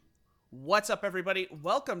What's up, everybody?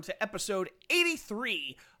 Welcome to episode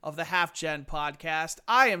 83 of the Half Gen podcast.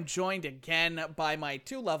 I am joined again by my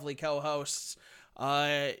two lovely co-hosts.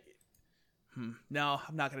 No, I'm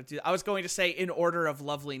not going to do that. I was going to say in order of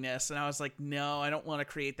loveliness, and I was like, no, I don't want to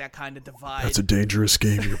create that kind of divide. That's a dangerous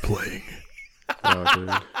game you're playing. Oh, dude.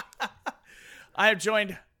 I am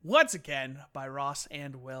joined once again by Ross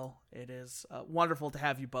and Will. It is wonderful to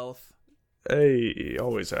have you both. Hey,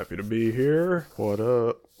 always happy to be here. What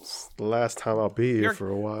up? It's the last time I'll be here for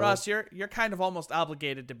a while. Ross, you're kind of almost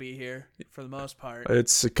obligated to be here for the most part.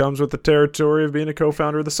 It comes with the territory of being a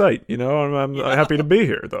co-founder of the site. You know, I'm happy to be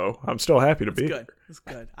here, though. I'm still happy to be good. here. It's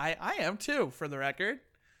good. I am too, for the record.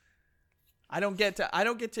 I don't get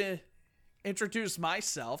to introduce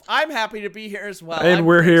myself. I'm happy to be here as well. And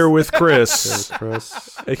we're here with Chris, Hey,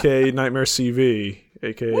 Chris. aka Nightmare CV,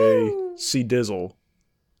 aka Woo! C Dizzle.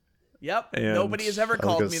 Yep. And Nobody has ever I was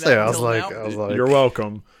called gonna me say, that I was until now. like, You're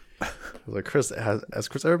welcome. Chris, has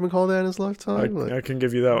Chris ever been called that in his lifetime? I can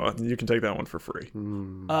give you that one. You can take that one for free.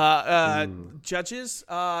 Judges?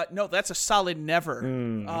 No, that's a solid never.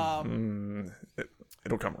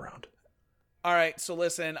 It'll come around. All right, so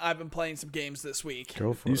listen, I've been playing some games this week.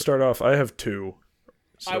 Go for You it. start off. I have two.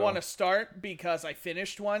 I want to start because I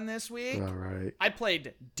finished one this week. All right. I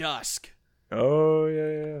played Dusk. Oh,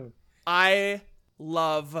 yeah. I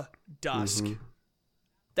love Dusk. Mm-hmm.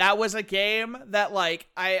 That was a game that, like,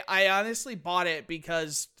 I honestly bought it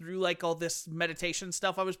because through, like, all this meditation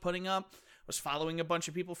stuff I was putting up, I was following a bunch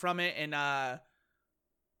of people from it, and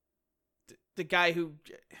the guy who...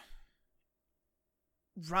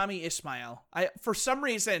 Rami Ismail. For some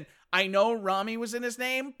reason, I know Rami was in his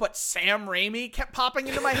name, but Sam Raimi kept popping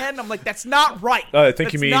into my head, and I'm like, that's not right. I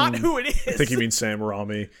think that's you mean not who it is. I think you mean Sam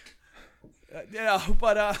Rami.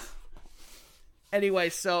 Anyway,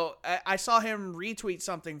 so I saw him retweet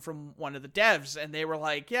something from one of the devs, and they were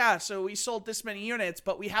like, yeah, so we sold this many units,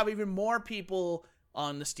 but we have even more people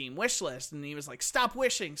on the Steam wish list. And he was like, stop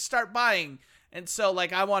wishing, start buying. And so,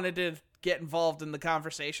 like, I wanted to get involved in the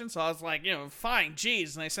conversation, so I was like, fine,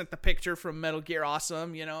 geez. And I sent the picture from Metal Gear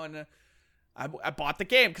Awesome, and I bought the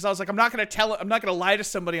game because I was like, I'm not going to lie to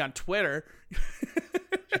somebody on Twitter.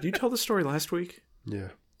 Did you tell the story last week? Yeah.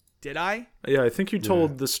 Did I? Yeah, I think you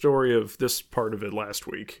told the story of this part of it last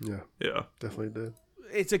week. Yeah. Definitely did.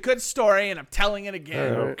 It's a good story, and I'm telling it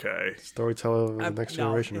again. All right. Okay. Storyteller of the next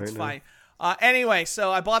generation it's right fine. Anyway,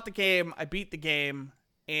 so I bought the game, I beat the game,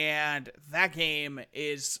 and that game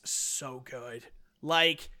is so good.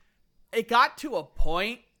 Like, it got to a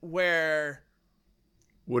point where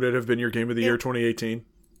Would it have been your game of the year 2018?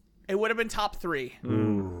 it would have been top 3.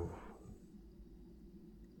 now.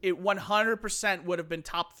 It 100% would have been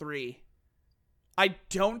top 3. I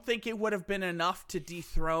don't think it would have been enough to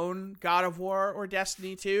dethrone God of War or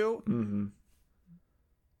Destiny 2. Mm-hmm.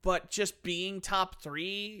 But just being top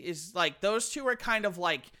 3 is like, those two are kind of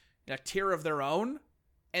like a tier of their own.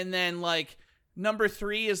 And then like number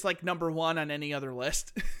 3 is like number 1 on any other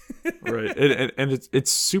list. Right. And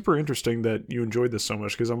it's super interesting that you enjoyed this so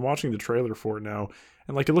much because I'm watching the trailer for it now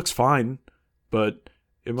and like it looks fine, but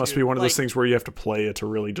it must be one of those things where you have to play it to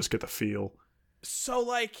really just get the feel. So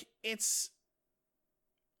like it's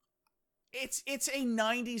a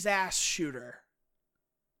 90s ass shooter.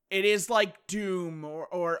 It is like Doom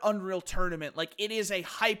or Unreal Tournament. Like, it is a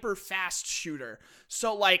hyper fast shooter.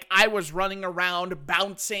 So, like, I was running around,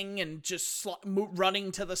 bouncing, and just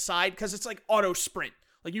running to the side because it's like auto sprint.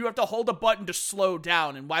 Like, you have to hold a button to slow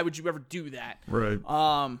down, and why would you ever do that? Right.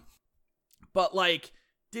 But, like,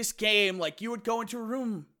 this game, like, you would go into a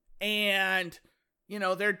room, and,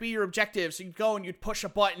 there'd be your objectives. So you'd go and you'd push a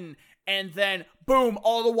button, and then, boom,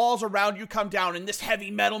 all the walls around you come down, and this heavy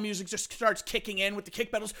metal music just starts kicking in with the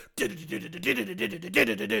kick pedals.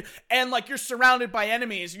 And, like, you're surrounded by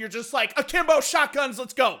enemies, and you're just like, akimbo shotguns,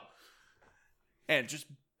 let's go. And just,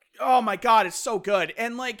 oh my god, it's so good.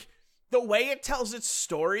 And, like, the way it tells its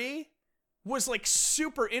story was, like,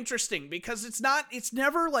 super interesting, because it's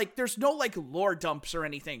never, like, there's no, like, lore dumps or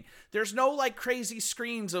anything. There's no, like, crazy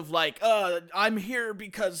screens of, like, I'm here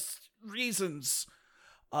because reasons.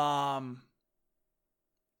 And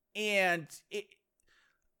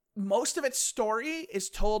most of its story is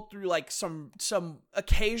told through like some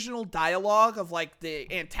occasional dialogue of like the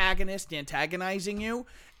antagonist antagonizing you,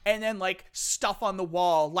 and then like stuff on the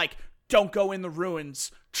wall like, don't go in the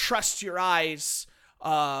ruins, trust your eyes,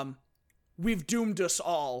 we've doomed us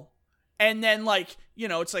all. And then like,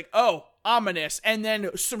 it's like, oh, ominous, and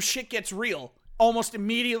then some shit gets real almost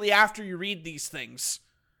immediately after you read these things.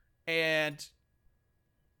 And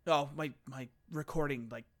oh, my recording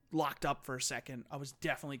like locked up for a second. I was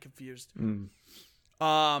definitely confused. Dude,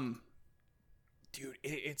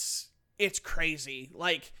 it's it's crazy.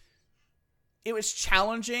 Like, it was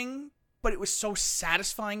challenging, but it was so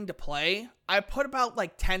satisfying to play. I put about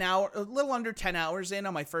like 10 hours, a little under 10 hours in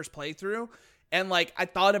on my first playthrough. And like, I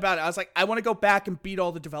thought about it. I was like, I want to go back and beat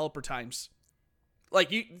all the developer times. I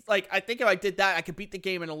think if I did that, I could beat the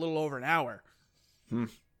game in a little over an hour.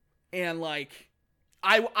 And like,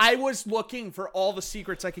 I was looking for all the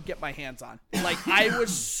secrets I could get my hands on. Like, I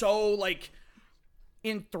was so like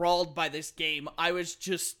enthralled by this game. I was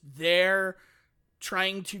just there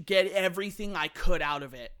trying to get everything I could out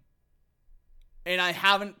of it. And I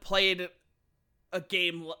haven't played a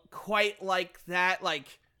game quite like that,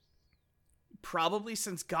 like, probably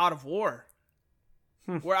since God of War.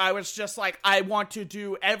 Where I was just like, I want to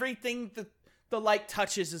do everything that the light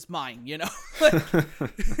touches is mine, you know?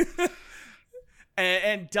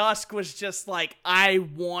 and Dusk was just like, I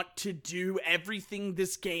want to do everything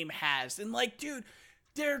this game has. And like, dude,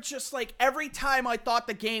 they're just like, every time I thought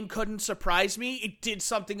the game couldn't surprise me, it did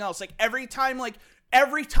something else. Like, every time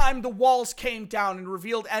the walls came down and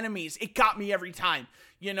revealed enemies, it got me every time,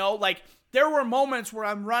 you know? Like, there were moments where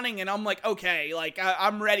I'm running and I'm like, okay, like,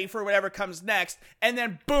 I'm ready for whatever comes next. And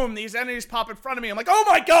then, boom, these enemies pop in front of me. I'm like, oh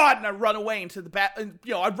my God. And I run away into the back,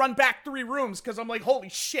 I run back 3 rooms because I'm like, holy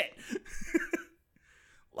shit.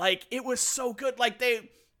 Like, it was so good. Like,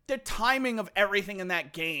 the timing of everything in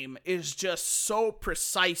that game is just so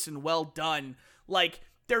precise and well done. Like,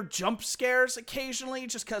 there are jump scares occasionally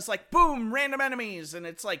just because, like, boom, random enemies. And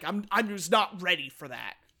it's like, I'm just not ready for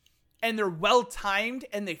that. And they're well-timed,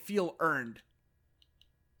 and they feel earned.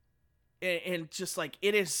 And just, like,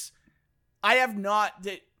 it is...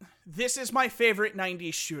 This is my favorite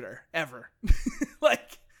 90s shooter, ever.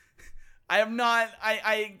 Like, I have not...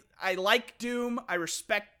 I like Doom. I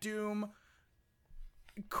respect Doom.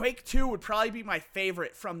 Quake 2 would probably be my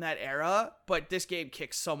favorite from that era, but this game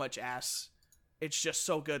kicks so much ass. It's just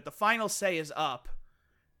so good. The final say is up,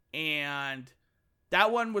 and...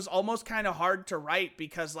 that one was almost kind of hard to write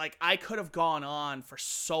because, like, I could have gone on for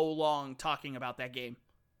so long talking about that game.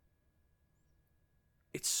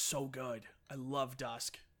 It's so good. I love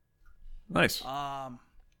Dusk. Nice.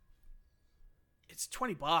 It's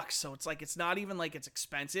 $20, so it's like, it's not even like it's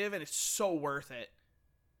expensive, and it's so worth it.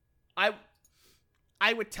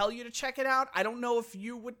 I would tell you to check it out. I don't know if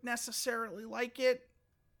you would necessarily like it.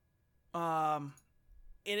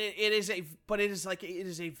 It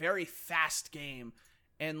is a very fast game.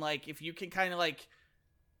 And like, if you can kind of like,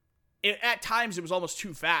 at times it was almost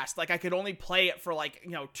too fast. Like, I could only play it for like,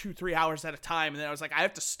 2-3 hours at a time. And then I was like, I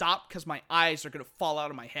have to stop because my eyes are going to fall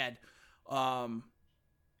out of my head.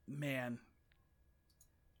 Man,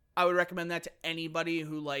 I would recommend that to anybody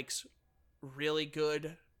who likes really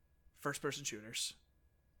good first person shooters.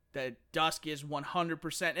 That Dusk is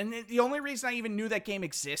 100%. And the only reason I even knew that game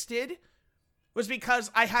existed was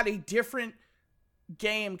because I had a different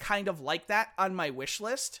game kind of like that on my wish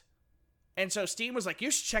list. And so Steam was like,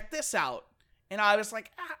 you should check this out. And I was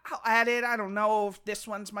like, I'll add it. I don't know if this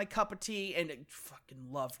one's my cup of tea. And I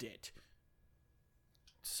fucking loved it.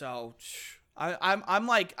 So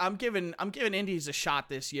I'm giving indies a shot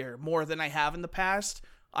this year more than I have in the past.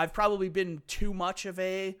 I've probably been too much of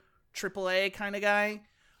a AAA kind of guy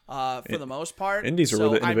for the most part. Indies are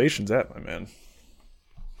where the innovation's at, my man.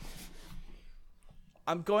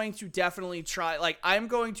 I'm going to definitely try, like, I'm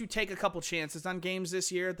going to take a couple chances on games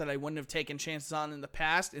this year that I wouldn't have taken chances on in the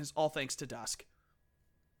past, and it's all thanks to Dusk.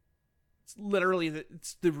 It's literally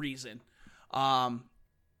it's the reason.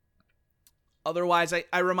 Otherwise,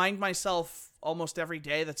 I remind myself almost every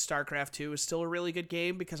day that StarCraft 2 is still a really good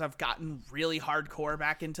game because I've gotten really hardcore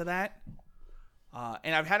back into that.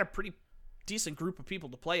 And I've had a pretty decent group of people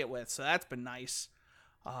to play it with, so that's been nice.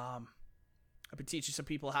 I've been teaching some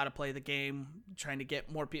people how to play the game, trying to get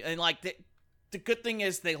more people. And, like, the good thing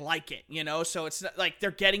is they like it, So it's not, like, they're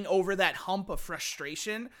getting over that hump of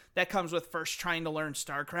frustration that comes with first trying to learn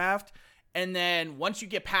StarCraft. And then once you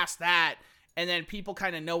get past that, and then people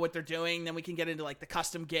kind of know what they're doing, then we can get into, like, the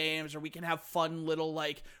custom games, or we can have fun little,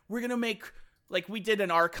 like, we're going to make, like, we did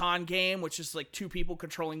an Archon game, which is, like, 2 people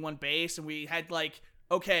controlling 1 base, and we had, like,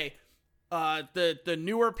 okay, the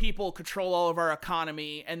newer people control all of our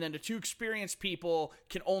economy, and then the 2 experienced people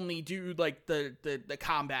can only do like the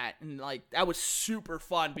combat, and like that was super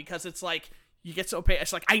fun because it's like you get so paid.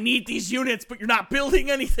 It's like, I need these units, but you're not building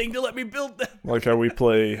anything to let me build them. Like how we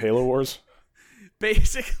play Halo Wars.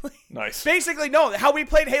 Basically. Nice. Basically, no. How we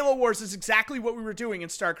played Halo Wars is exactly what we were doing in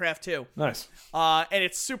StarCraft 2. Nice. And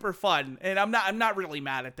it's super fun, and I'm not really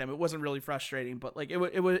mad at them. It wasn't really frustrating, but like it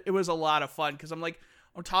was a lot of fun because I'm like,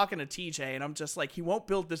 I'm talking to TJ, and I'm just like, he won't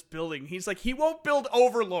build this building. He's like, he won't build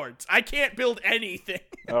overlords. I can't build anything.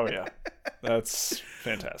 Oh yeah, that's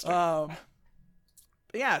fantastic.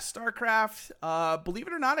 Yeah, StarCraft. Believe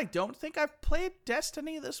it or not, I don't think I've played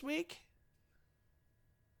Destiny this week.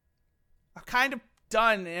 I've kind of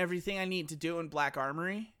done everything I need to do in Black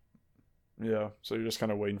Armory. Yeah, so you're just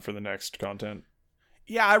kind of waiting for the next content.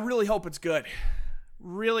 Yeah, I really hope it's good.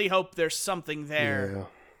 Really hope there's something there Yeah.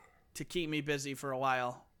 to keep me busy for a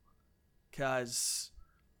while. Because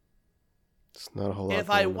It's not a whole lot. if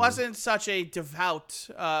I going on. wasn't such a devout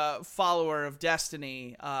follower of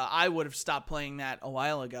Destiny, I would have stopped playing that a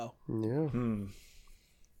while ago. Yeah.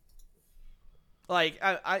 Like,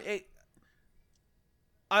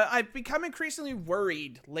 I've become increasingly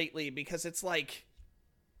worried lately because it's like,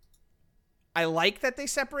 I like that they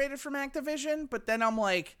separated from Activision, but then I'm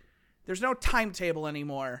like, there's no timetable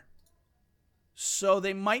anymore. So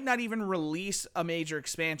they might not even release a major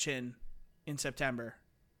expansion in September.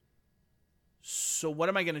 So what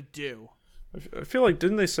am I going to do? I feel like,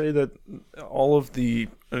 didn't they say that all of the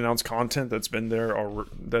announced content that's been there,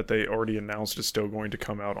 that they already announced, is still going to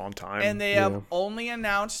come out on time? And they have only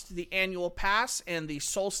announced the annual pass and the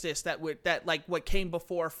solstice that what came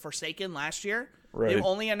before Forsaken last year. Right. They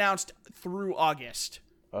only announced through August.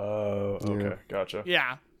 Okay, gotcha.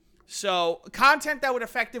 Yeah. So content that would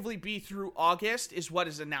effectively be through August is what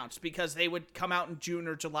is announced, because they would come out in June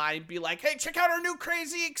or July and be like, hey, check out our new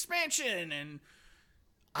crazy expansion. And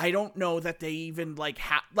I don't know that they even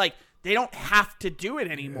they don't have to do it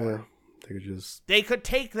anymore. Yeah. They could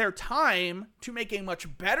take their time to make a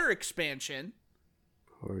much better expansion.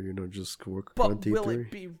 Or, just work But on D3. will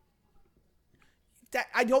it be that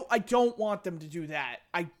I don't want them to do that.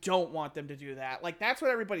 I don't want them to do that. Like, that's what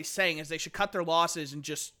everybody's saying, is they should cut their losses and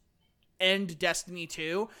just end Destiny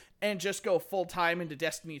 2 and just go full time into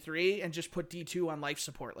Destiny 3 and just put D2 on life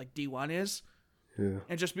support like D1 is. Yeah.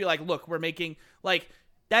 And just be like, look, we're making, like,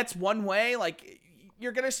 that's one way. Like,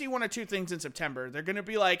 you're going to see one or two things in September. They're going to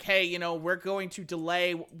be like, hey, we're going to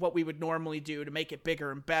delay what we would normally do to make it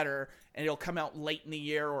bigger and better, and it'll come out late in the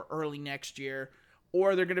year or early next year.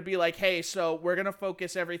 Or they're going to be like, hey, so we're going to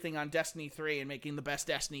focus everything on Destiny 3 and making the best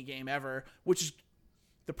Destiny game ever, which is,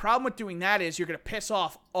 the problem with doing that is you're going to piss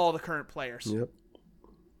off all the current players. Yep.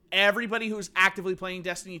 Everybody who's actively playing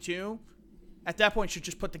Destiny 2, at that point, should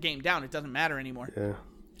just put the game down. It doesn't matter anymore. Yeah.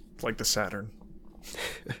 It's like the Saturn.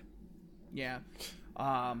 Yeah.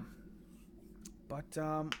 But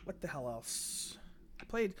what the hell else?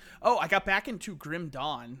 I got back into Grim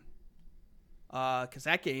Dawn. Because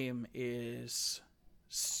that game is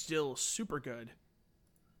still super good.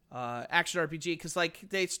 Action RPG, because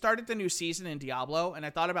they started the new season in Diablo, and I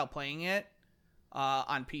thought about playing it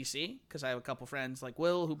on PC, because I have a couple friends like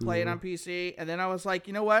Will who play it on PC, and then I was like,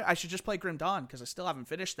 you know what, I should just play Grim Dawn, because I still haven't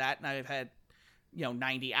finished that, and I've had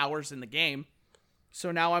 90 hours in the game.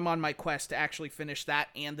 So now I'm on my quest to actually finish that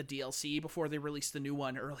and the DLC before they release the new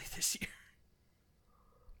one early this year.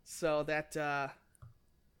 So that I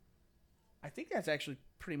think that's actually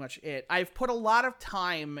pretty much it. I've put a lot of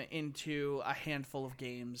time into a handful of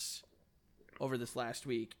games over this last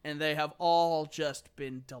week, and they have all just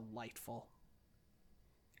been delightful.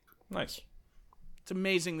 Nice. It's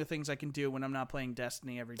amazing the things I can do when I'm not playing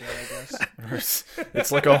Destiny every day, I guess.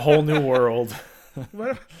 It's like a whole new world.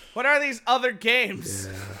 What are these other games?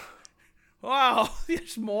 Yeah. Wow,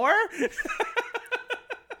 there's more?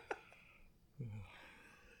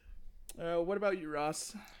 What about you,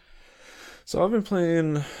 Ross? So I've been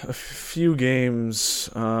playing a few games,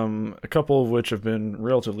 a couple of which have been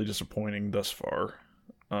relatively disappointing thus far.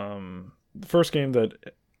 The first game that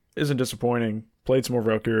isn't disappointing, played some more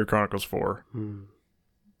Valkyria Chronicles 4.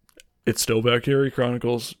 It's still Valkyria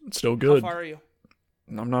Chronicles. It's still good. How far are you?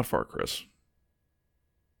 I'm not far, Chris.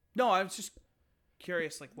 No, I was just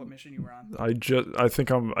curious, what mission you were on. I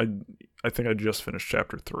think I just finished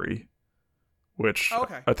chapter 3, which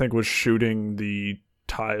I think was shooting the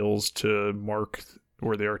tiles to mark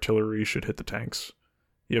where the artillery should hit the tanks.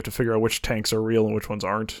 You have to figure out which tanks are real and which ones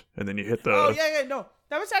aren't, and then you hit the... Oh, yeah, no.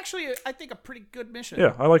 That was actually, I think, a pretty good mission.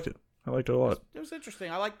 Yeah, I liked it. I liked it a lot. It was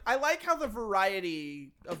interesting. I like how the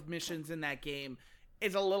variety of missions in that game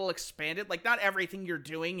is a little expanded. Not everything you're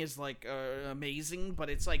doing is amazing, but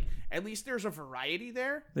it's at least there's a variety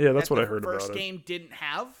there. Yeah, that's what I heard about it. The first game didn't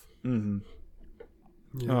have. Mm-hmm.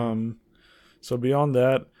 Yeah. So beyond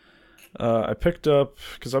that, I picked up,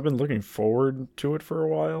 because I've been looking forward to it for a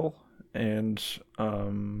while, and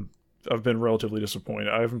I've been relatively disappointed.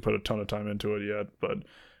 I haven't put a ton of time into it yet, but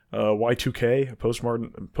Y2K, a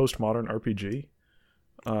postmodern RPG.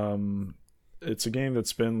 It's a game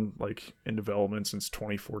that's been like in development since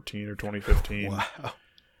 2014 or 2015. Wow.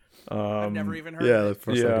 I've never even heard Yeah, of the it.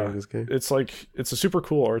 first time hearing this game. It's a super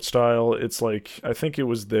cool art style. It's like, I think it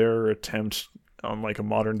was their attempt on like a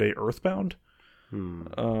modern day Earthbound.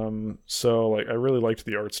 So like I really liked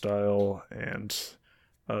the art style, and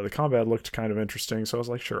the combat looked kind of interesting, so I was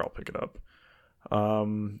like, sure, I'll pick it up.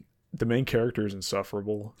 The main character is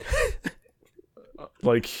insufferable.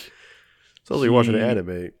 Like, Sounds like you're watching an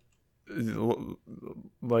anime.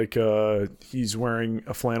 Like he's wearing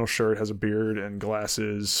a flannel shirt, has a beard and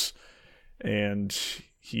glasses, and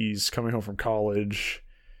he's coming home from college,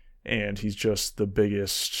 and he's just the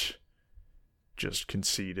biggest, just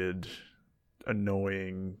conceited,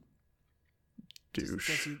 annoying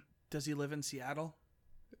douche. Does he live in Seattle?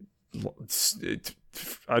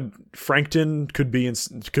 Frankton could be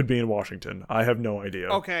in Washington. I have no idea.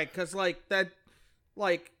 Okay, because like that,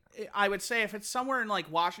 like I would say if it's somewhere in like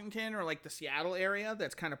Washington or like the Seattle area,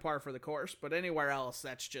 that's kind of par for the course. But anywhere else,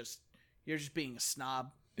 that's just you're just being a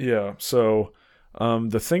snob. Yeah. So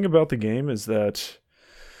the thing about the game is that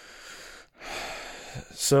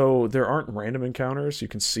there aren't random encounters. You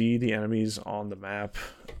can see the enemies on the map,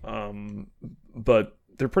 but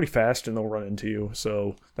they're pretty fast and they'll run into you.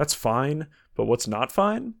 So that's fine. But what's not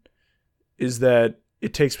fine is that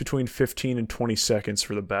it takes between 15 and 20 seconds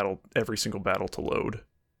for every single battle to load.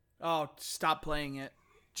 Oh, stop playing it.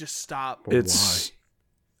 Just stop. It's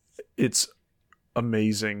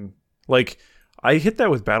amazing. Like, I hit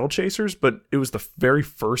that with Battle Chasers, but it was the very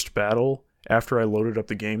first battle after I loaded up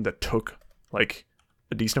the game that took like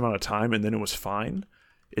a decent amount of time, and then it was fine.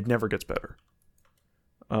 It never gets better.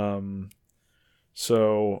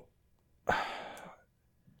 So I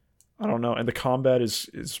don't know, and the combat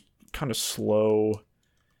is kind of slow,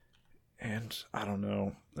 and I don't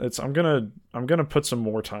know. I'm gonna put some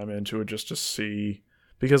more time into it just to see,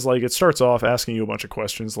 because like it starts off asking you a bunch of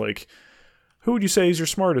questions like, who would you say is your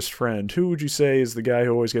smartest friend? Who would you say is the guy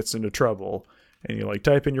who always gets into trouble? And you like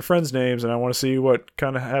type in your friends' names, and I want to see what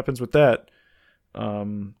kind of happens with that.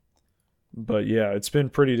 But yeah, it's been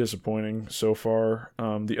pretty disappointing so far.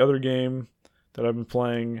 The other game that I've been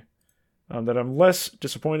playing, that I'm less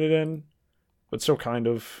disappointed in, but still kind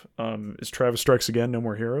of, is Travis Strikes Again, No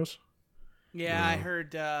More Heroes. Yeah, I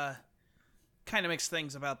heard kind of mixed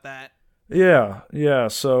things about that. Yeah.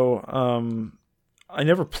 So, I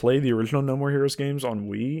never played the original No More Heroes games on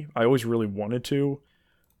Wii. I always really wanted to,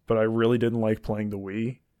 but I really didn't like playing the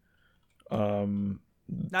Wii.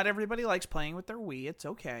 Not everybody likes playing with their Wii. It's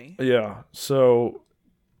okay. Yeah. So,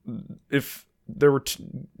 if there were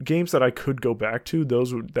games that I could go back to,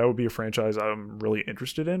 that would be a franchise I'm really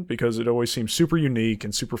interested in, because it always seems super unique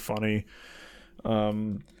and super funny.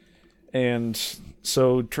 And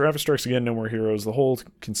so Travis Strikes Again, No More Heroes, the whole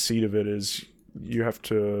conceit of it is you have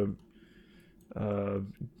to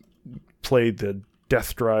play the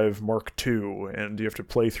Death Drive Mark II, and you have to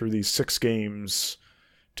play through these 6 games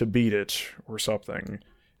to beat it or something.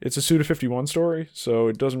 It's a Suda51 story, so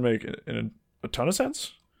it doesn't make a ton of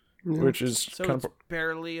sense, which is so kind it's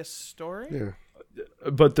barely a story. Yeah.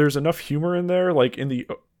 But there's enough humor in there, like in the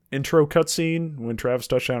intro cutscene when Travis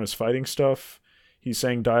Touchdown is fighting stuff. He's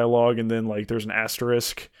saying dialogue, and then like there's an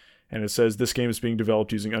asterisk, and it says this game is being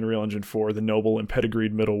developed using Unreal Engine 4, the noble and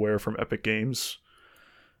pedigreed middleware from Epic Games.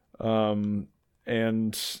 And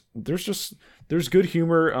there's good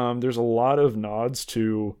humor. There's a lot of nods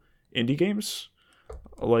to indie games.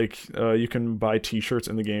 Like you can buy T-shirts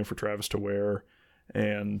in the game for Travis to wear,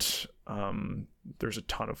 and there's a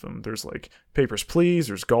ton of them. There's like Papers, Please,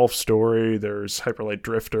 there's Golf Story, there's Hyper Light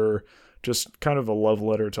Drifter. Just kind of a love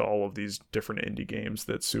letter to all of these different indie games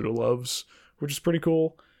that Suda loves, which is pretty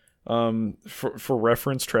cool. For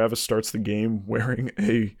reference, Travis starts the game wearing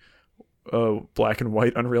a black and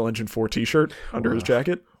white Unreal Engine 4 t-shirt under his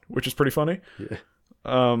jacket, which is pretty funny. Yeah.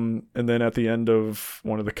 And then at the end of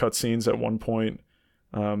one of the cutscenes at one point,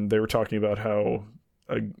 they were talking about how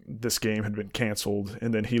this game had been canceled,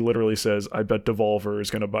 and then he literally says, I bet Devolver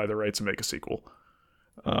is going to buy the rights and make a sequel.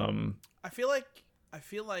 I feel like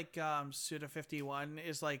Suda51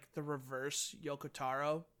 is like the reverse Yoko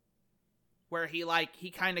Taro, where he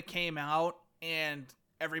kind of came out and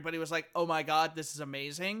everybody was like, oh my god, this is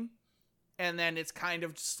amazing, and then it's kind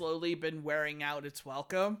of slowly been wearing out its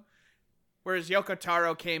welcome. Whereas Yoko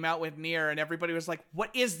Taro came out with Nier and everybody was like, what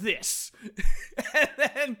is this? And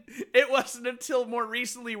then it wasn't until more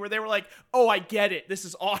recently where they were like, oh, I get it, this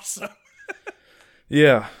is awesome.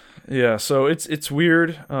 Yeah, so it's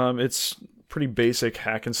weird. It's pretty basic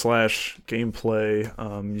hack and slash gameplay.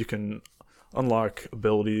 You can unlock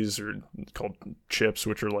abilities called chips,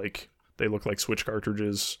 which are like, they look like Switch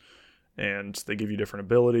cartridges, and they give you different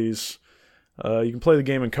abilities. You can play the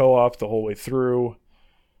game in co-op the whole way through.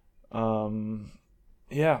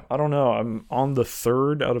 Yeah, I don't know. I'm on the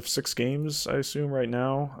 3rd out of 6 games, I assume, right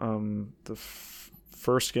now. The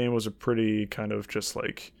first game was a pretty kind of just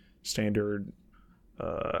like standard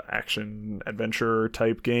action adventure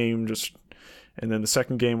type game, and then the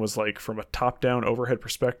second game was like from a top-down overhead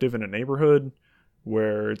perspective in a neighborhood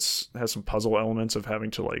where has some puzzle elements of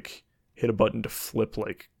having to like hit a button to flip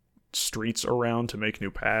like streets around to make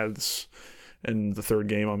new paths. And the third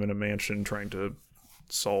game, I'm in a mansion trying to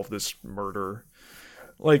solve this murder.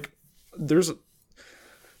 Like, there's a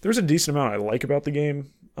decent amount I like about the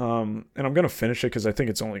game, and I'm gonna finish it because I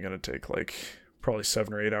think it's only gonna take like probably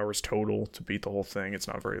 7 or 8 hours total to beat the whole thing.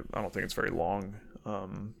 I don't think it's very long,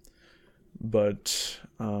 but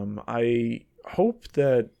I hope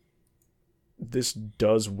that this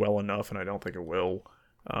does well enough, and I don't think it will,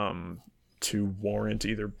 to warrant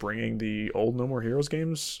either bringing the old No More Heroes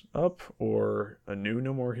games up or a new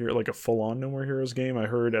No More Heroes, like a full-on No More Heroes game. I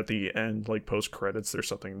heard at the end, like post-credits, there's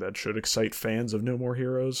something that should excite fans of No More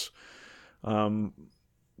Heroes.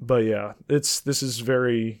 But yeah, this is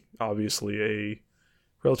very obviously a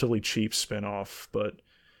relatively cheap spin-off, but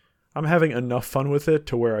I'm having enough fun with it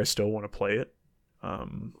to where I still want to play it.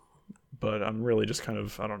 But I'm really just kind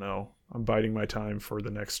of, I don't know, I'm biding my time for the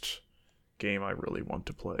next game I really want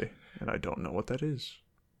to play, and I don't know what that is.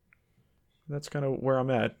 That's kind of where I'm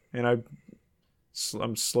at, and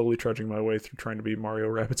I'm slowly trudging my way through trying to beat Mario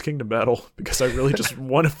Rabbids Kingdom Battle because I really just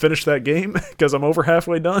want to finish that game because I'm over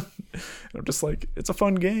halfway done. And I'm just like, it's a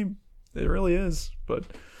fun game. It really is. But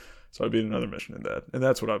so I beat another mission in that, and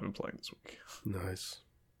that's what I've been playing this week. Nice.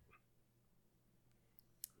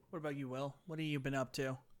 What about you, Will? What have you been up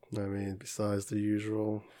to? I mean, besides the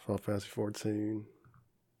usual, Final Fantasy 14,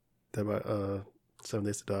 Dead by 7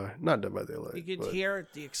 Days to Die. Not Dead by Daylight. You could hear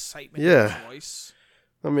the excitement in his voice.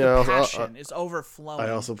 I mean, the passion is overflowing. I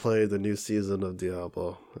also played the new season of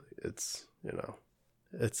Diablo. It's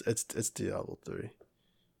it's Diablo 3.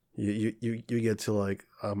 You get to like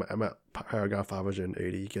I'm at Paragon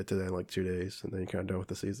 580. You get to that in like 2 days, and then you're kind of done with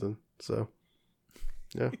the season. So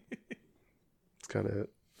yeah, it's kind of it.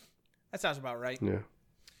 That sounds about right. Yeah,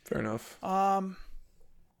 fair enough.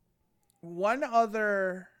 One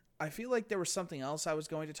other. I feel like there was something else I was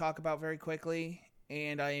going to talk about very quickly,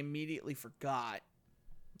 and I immediately forgot.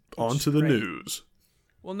 On to the news.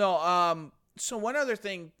 Well, no. So one other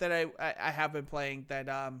thing that I have been playing that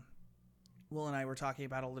Will and I were talking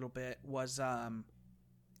about a little bit was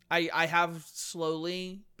I have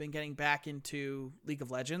slowly been getting back into League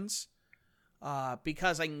of Legends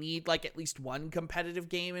because I need like at least one competitive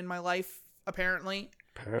game in my life apparently.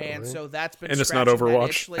 And so that's been. And it's not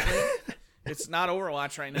Overwatch. It's not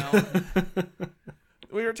Overwatch right now.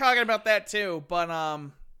 We were talking about that too, but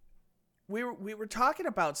we were talking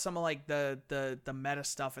about some of like the meta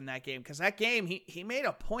stuff in that game because that game he made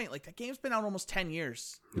a point, like that game's been out almost 10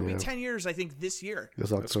 years. It'll be 10 years I think this year.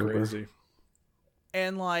 That's crazy.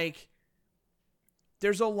 And like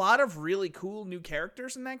there's a lot of really cool new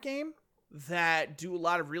characters in that game that do a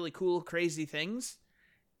lot of really cool crazy things.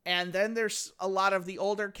 And then there's a lot of the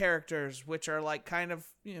older characters, which are like kind of,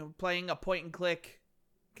 playing a point and click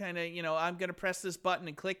kind of, I'm going to press this button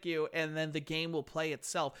and click you, and then the game will play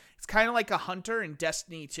itself. It's kind of like a hunter in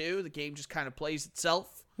Destiny 2. The game just kind of plays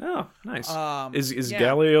itself. Oh, nice. Is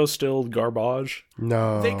Galio still garbage?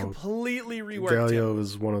 No. They completely reworked Galio him.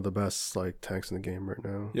 is one of the best like tanks in the game right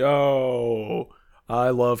now. Yo, I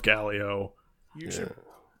love Galio. You should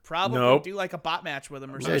probably do like a bot match with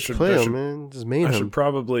him or something. I should play him, man. Just main him. I should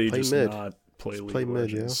probably play just mid. not play League play of mid,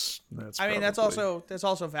 Legends. Yeah. That's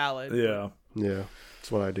also valid. Yeah. Yeah.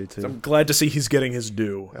 That's what I do too. So I'm glad to see he's getting his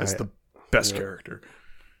due as the best character.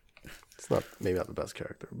 It's maybe not the best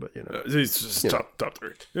character, but he's just top 3.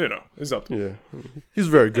 He's up there. Yeah, he's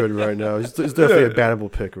very good right now. He's definitely a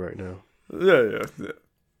bannable pick right now. Yeah.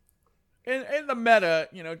 In the meta,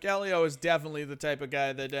 Galio is definitely the type of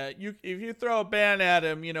guy that if you throw a ban at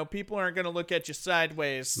him, people aren't going to look at you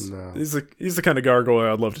sideways. No. He's the kind of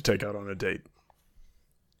gargoyle I'd love to take out on a date.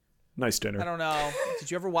 Nice dinner. I don't know. Did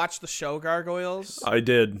you ever watch the show Gargoyles? I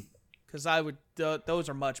did. Because I would. Those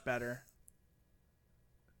are much better.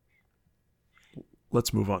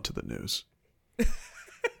 Let's move on to the news.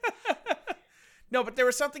 No, but there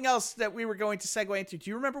was something else that we were going to segue into. Do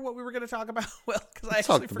you remember what we were going to talk about? Well, because I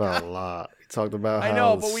actually talked about a lot. We talked about how I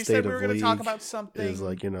know, but we State said we were of going to talk League about something. is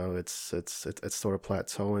like it's sort of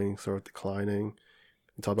plateauing, sort of declining.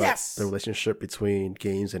 We talked about the relationship between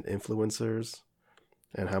games and influencers,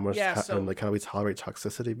 and how much and like how we tolerate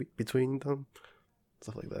toxicity between them.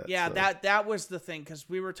 stuff like that. Yeah, so. that was the thing, because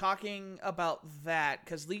we were talking about that,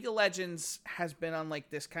 because League of Legends has been on like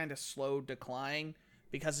this kind of slow decline,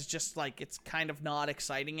 because it's just like it's kind of not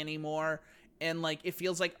exciting anymore, and like it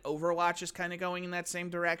feels like Overwatch is kind of going in that same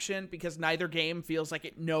direction, because neither game feels like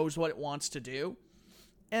it knows what it wants to do.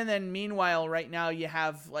 And then meanwhile, right now you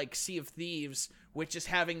have like Sea of Thieves, which is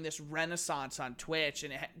having this renaissance on Twitch,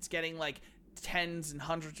 and it's getting like tens and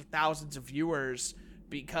hundreds of thousands of viewers,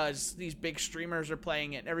 because these big streamers are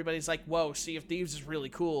playing it, and everybody's like, whoa, Sea of Thieves is really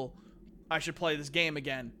cool. I should play this game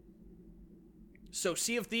again. So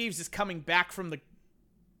Sea of Thieves is coming back from the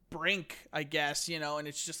brink, I guess, and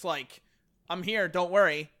it's just like, I'm here, don't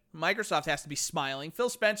worry. Microsoft has to be smiling. Phil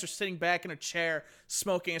Spencer sitting back in a chair,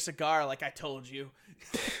 smoking a cigar like I told you.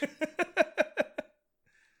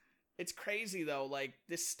 It's crazy, though. Like,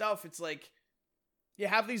 this stuff, it's like, you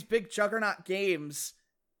have these big juggernaut games,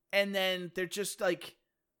 and then they're just like,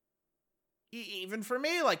 even for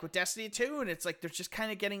me, like with Destiny 2, and it's like they're just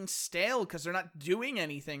kind of getting stale because they're not doing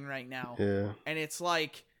anything right now. Yeah. And it's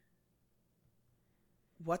like,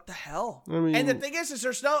 what the hell? I mean, and the thing is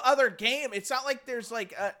there's no other game. It's not like there's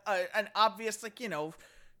like an obvious, like,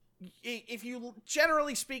 if you,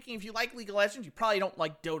 generally speaking, if you like League of Legends, you probably don't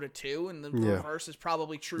like Dota 2, and the reverse is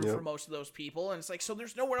probably true for most of those people. And it's like, so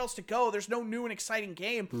there's nowhere else to go. There's no new and exciting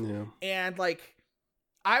game. Yeah. And like,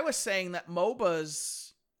 I was saying that MOBAs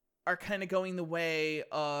are kind of going the way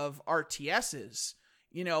of RTSs.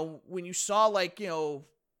 When you saw like, in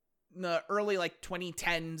the early like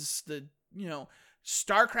 2010s,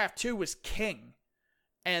 StarCraft 2 was king.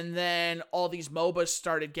 And then all these MOBAs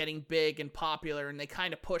started getting big and popular, and they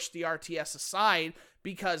kind of pushed the RTS aside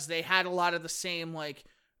because they had a lot of the same, like,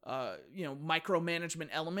 micromanagement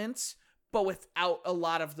elements, but without a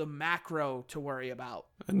lot of the macro to worry about.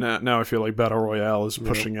 And now I feel like Battle Royale is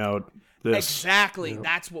pushing out this. Exactly. Yep.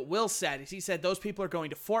 That's what Will said. He said those people are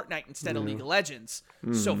going to Fortnite instead of League of Legends.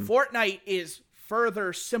 So Fortnite is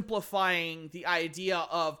further simplifying the idea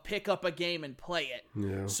of pick up a game and play it.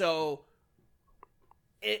 Yeah. So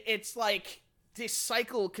it's like this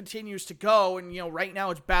cycle continues to go, and right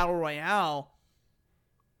now it's Battle Royale.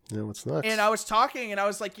 Yeah, it's nuts. And I was talking, and I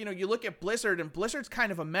was like, you look at Blizzard, and Blizzard's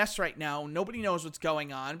kind of a mess right now. Nobody knows what's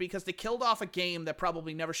going on because they killed off a game that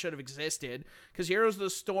probably never should have existed, because Heroes of the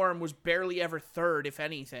Storm was barely ever third, if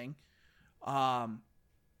anything. And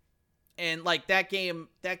like that game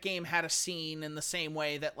had a scene in the same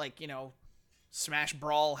way that, like, Smash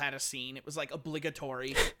Brawl had a scene. It was like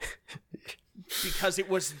obligatory. Because it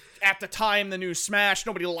was, at the time, the new Smash,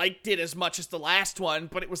 nobody liked it as much as the last one,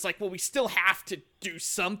 but it was like, well, we still have to do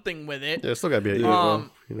something with it. Yeah, it's still gotta be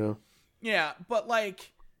a Yeah, but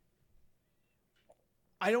like,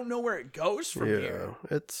 I don't know where it goes from here.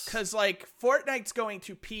 It's because like Fortnite's going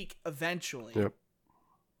to peak eventually. Yep.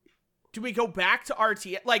 Do we go back to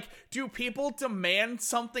RTS? Like, do people demand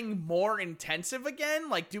something more intensive again?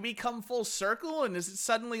 Like, do we come full circle? And is it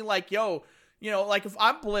suddenly like, yo, like if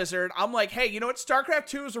I'm Blizzard, I'm like, hey, you know what? StarCraft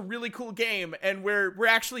 2 is a really cool game, and we're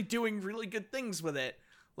actually doing really good things with it.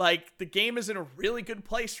 Like, the game is in a really good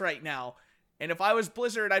place right now. And if I was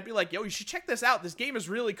Blizzard, I'd be like, yo, you should check this out. This game is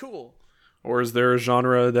really cool. Or is there a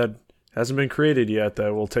genre that hasn't been created yet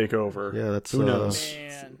that will take over? Yeah, that's who knows. Man.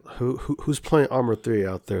 Who's playing Armor 3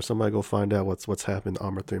 out there? Somebody go find out what's happened to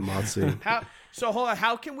Armor 3 mod scene. So hold on,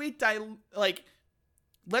 how can we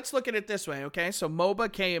let's look at it this way, okay? So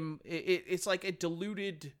MOBA came, it's like a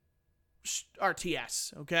diluted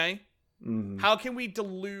RTS, okay? Mm-hmm. How can we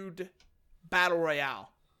dilute Battle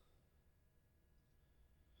Royale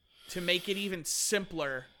to make it even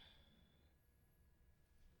simpler?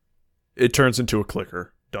 It turns into a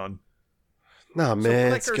clicker. Done. Nah,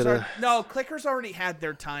 man, clickers already had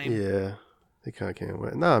their time. Yeah, they kind of can't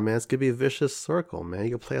win. Nah, man, it's gonna be a vicious circle, man.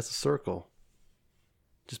 You can play as a circle.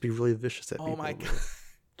 Just be really vicious at people. Oh my god.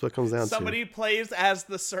 That's what it comes down Somebody plays as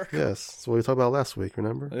the circle. Yes, that's what we talked about last week,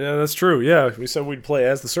 remember? Yeah, that's true. Yeah, we said we'd play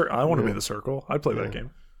as the circle. I want to be the circle. I'd play that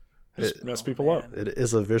game. Just mess people up. It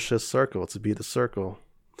is a vicious circle. To be the circle.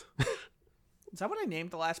 Is that what I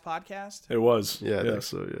named the last podcast? It was. Yeah, I think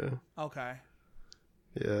so, yeah. Okay.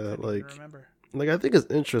 Yeah, I remember. Like, I think it's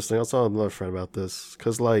interesting. I was talking to another friend about this.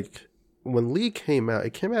 Because, like, when League came out,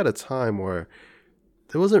 it came out at a time where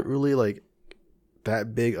there wasn't really, like,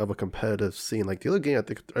 that big of a competitive scene. Like, the other game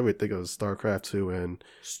I would think it was StarCraft 2 and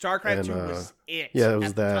StarCraft 2 was it. Yeah, it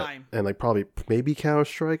was that. Time. And like probably maybe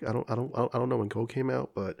Counter-Strike. I don't know when Go came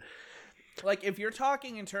out, but like if you're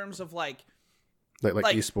talking in terms of like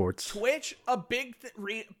esports. Twitch, a big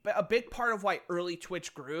part of why early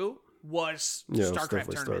Twitch grew was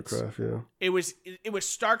StarCraft tournaments. StarCraft, It was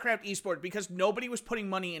StarCraft esports because nobody was putting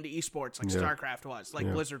money into esports like StarCraft was,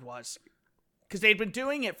 like Blizzard was. because they'd been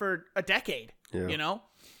doing it for a decade, Yeah. you know?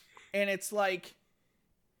 And it's like,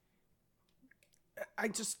 I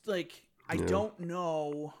just like, I don't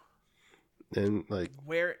know And like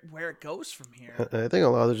where it goes from here. I think a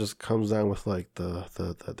lot of it just comes down with like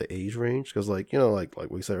the age range, because like, you know, like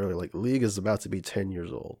we said earlier, like League is about to be 10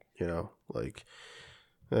 years old, you know, like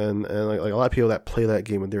and like a lot of people that play that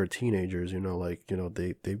game when they're teenagers, you know, like, you know,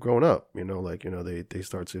 they've grown up, you know, like, you know, they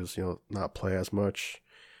start to, you know, not play as much.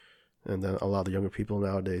 And then a lot of the younger people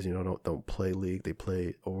nowadays, you know, don't play League, they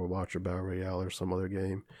play Overwatch or Battle Royale or some other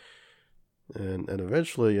game. And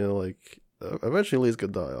eventually, you know, like eventually League's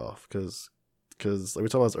gonna die off, because like we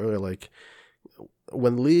talked about this earlier, like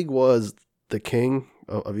when League was the king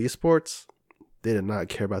of esports, they did not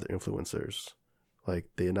care about the influencers. Like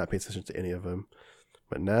they did not pay attention to any of them.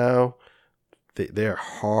 But now they're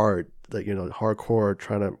hard, like, you know, hardcore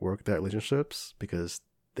trying to work that relationships, because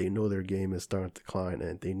they know their game is starting to decline,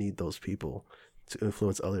 and they need those people to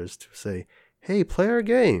influence others to say, "Hey, play our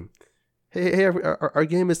game. Hey, our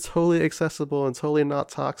game is totally accessible and totally not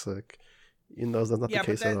toxic." You know, that's not the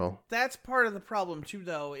case at all. That's part of the problem too,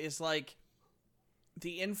 though, is like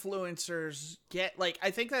the influencers get, like,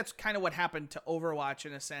 I think that's kind of what happened to Overwatch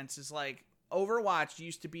in a sense, is like Overwatch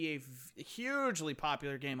used to be a hugely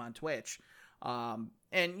popular game on Twitch.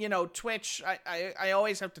 And, you know, Twitch, I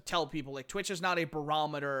always have to tell people, like, Twitch is not a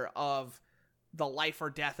barometer of the life or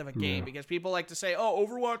death of a game, because people like to say, oh,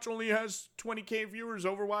 Overwatch only has 20K viewers,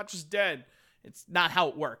 Overwatch is dead. It's not how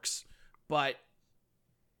it works. But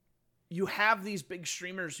you have these big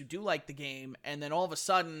streamers who do like the game, and then all of a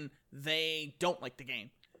sudden they don't like the game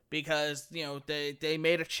because, you know, they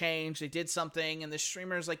made a change, they did something, and the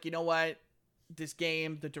streamer's like, you know what, this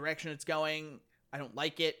game, the direction it's going, I don't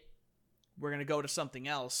like it. We're going to go to something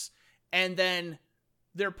else. And then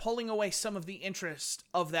they're pulling away some of the interest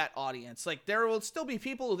of that audience. Like, there will still be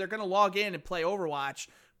people who they're going to log in and play Overwatch,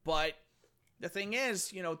 but the thing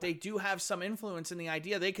is, you know, they do have some influence in the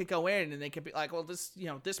idea. They could go in and they could be like, well, this, you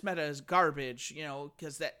know, this meta is garbage, you know,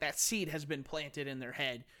 because that seed has been planted in their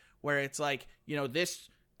head, where it's like, you know, this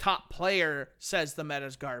top player says the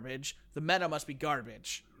meta's garbage. The meta must be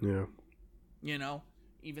garbage. Yeah. You know,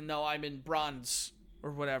 even though I'm in bronze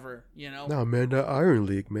or whatever, you know. No, man, the Iron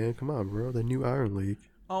League, man. Come on, bro. The new Iron League.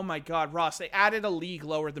 Oh my God, Ross, they added a league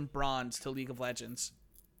lower than bronze to League of Legends.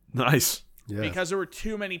 Nice. Yeah. Because there were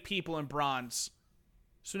too many people in bronze.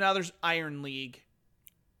 So now there's Iron League.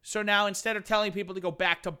 So now instead of telling people to go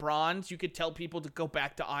back to bronze, you could tell people to go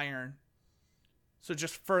back to iron. So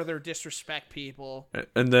just further disrespect people.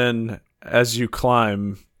 And then as you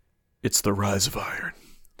climb, it's the rise of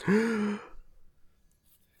iron.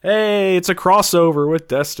 Hey, it's a crossover with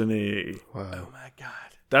Destiny. Wow. Oh my God.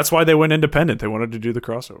 That's why they went independent. They wanted to do the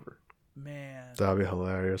crossover. Man. That'd be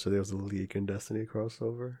hilarious. So there was a League and Destiny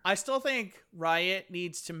crossover. I still think Riot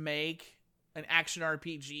needs to make an action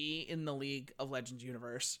RPG in the League of Legends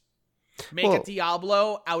universe. Make a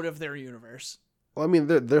Diablo out of their universe. Well, I mean,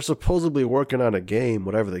 they're supposedly working on a game,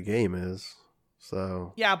 whatever the game is.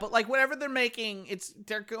 So yeah, but like whatever they're making,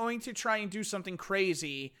 they're going to try and do something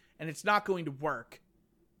crazy, and it's not going to work.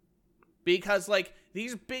 Because like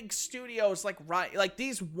these big studios, like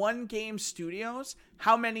these one game studios,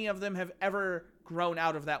 how many of them have ever grown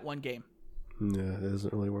out of that one game? yeah, it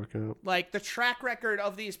doesn't really work out. Like the track record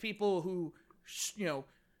of these people who, you know,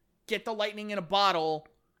 get the lightning in a bottle,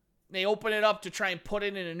 they open it up to try and put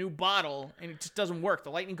it in a new bottle, and it just doesn't work.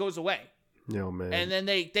 The lightning goes away. Yo, man. And then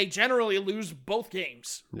they generally lose both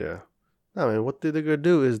games. Yeah. No, man, what they're going to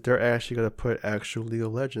do is they're actually going to put actual League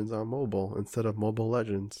of Legends on mobile instead of Mobile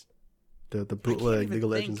Legends. The bootleg League of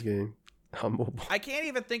Legends game on mobile. I can't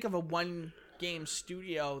even think of a one game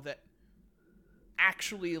studio that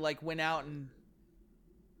actually like went out and,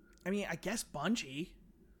 I mean, I guess Bungie.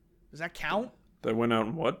 Does that count? That went out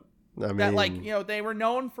and what? I mean, That, like, you know, they were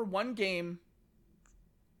known for one game.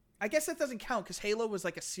 I guess that doesn't count because Halo was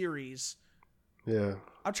like a series. yeah.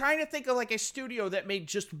 I'm trying to think of like a studio that made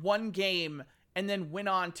just one game and then went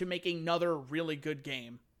on to make another really good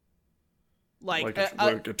game. Like a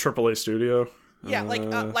AAA studio? Yeah,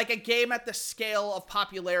 like a game at the scale of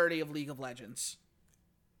popularity of League of Legends.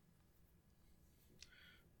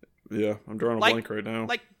 Yeah, I'm drawing a blank right now.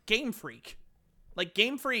 Like Game Freak. Like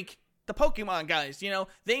Game Freak, the Pokemon guys, you know,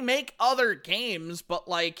 they make other games, but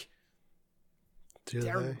like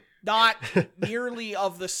they're not nearly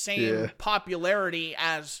of the same popularity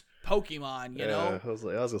as Pokemon, you know? I was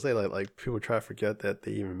gonna say like people try to forget that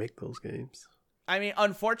they even make those games. I mean,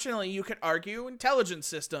 unfortunately, you could argue intelligent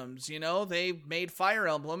systems, you know? They made Fire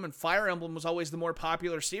Emblem, and Fire Emblem was always the more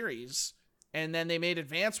popular series. And then they made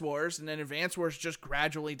Advance Wars, and then Advance Wars just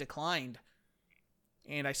gradually declined.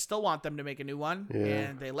 and I still want them to make a new one, Yeah.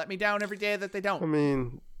 and they let me down every day that they don't. I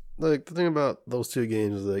mean, like the thing about those two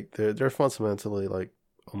games is like they're fundamentally like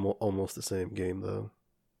almost the same game though,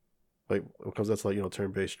 like because that's like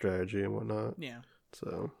turn-based strategy and whatnot. Yeah.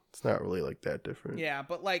 So it's not really like that different. Yeah,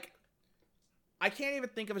 but like, I can't even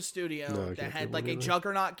think of a studio No, I that can't had think like of a one either.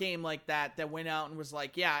 juggernaut game like that went out and was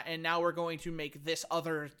like, yeah, and now we're going to make this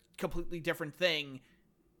other completely different thing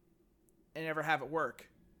and never have it work.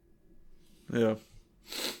 Yeah.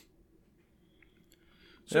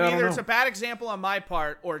 So Yeah, I don't either it's know. a bad example on my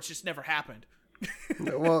part or it's just never happened.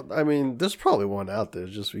 Well, I mean, there's probably one out there.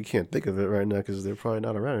 It's just we can't think of it right now because they're probably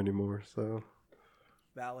not around anymore. So,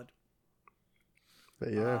 Valid.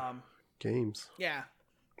 but yeah, games. Yeah.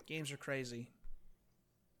 Games are crazy.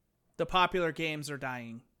 The popular games are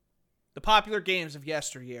dying. The popular games of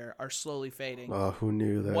yesteryear are slowly fading. Who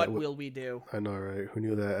knew that? What will we do? I know, right? Who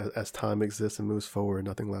knew that as time exists and moves forward,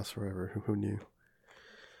 nothing lasts forever? Who knew?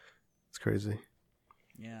 It's crazy.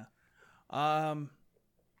 Yeah.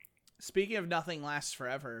 Speaking of nothing lasts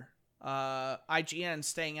forever, IGN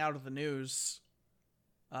staying out of the news.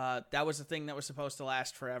 That was a thing that was supposed to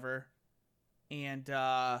last forever, and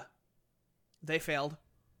they failed.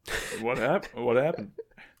 What happened? What happened?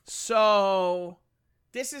 So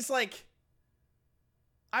this is like,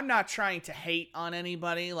 I'm not trying to hate on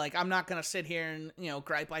anybody. Like, I'm not gonna sit here and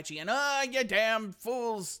gripe IGN. You damn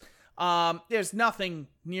fools. There's nothing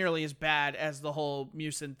nearly as bad as the whole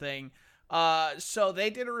Musin thing. So they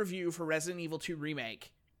did a review for Resident Evil 2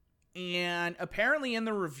 Remake, and apparently in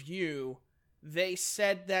the review, they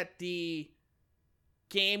said that the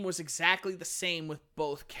game was exactly the same with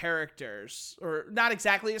both characters, or not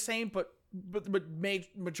exactly the same, but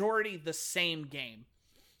majority the same game,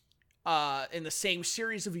 in the same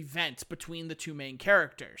series of events between the two main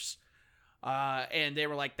characters. And they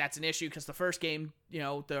were like, that's an issue because the first game,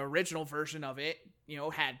 the original version of it,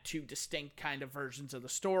 had two distinct kind of versions of the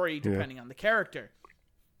story depending on the character.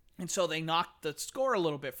 And so they knocked the score a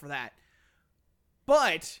little bit for that.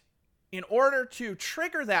 But in order to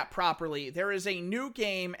trigger that properly, there is a new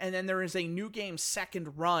game and then there is a new game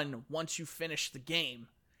second run once you finish the game.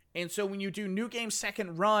 And so when you do new game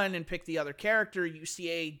second run and pick the other character, you see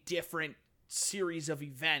a different series of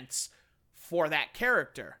events for that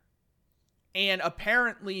character. And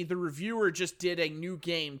apparently the reviewer just did a new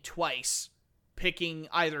game twice, picking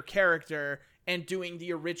either character and doing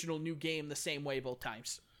the original new game the same way both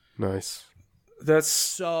times. Nice.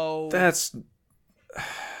 That's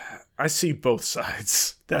I see both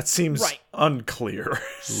sides. That seems Right. unclear.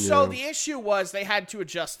 So the issue was they had to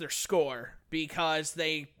adjust their score because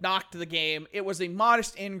they knocked the game. It was a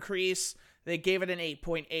modest increase. They gave it an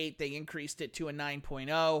 8.8. They increased it to a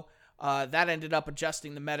 9.0. That ended up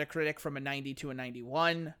adjusting the Metacritic from a 90 to a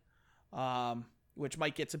 91, which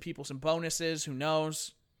might get some people some bonuses. Who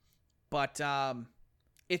knows? But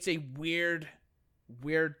it's a weird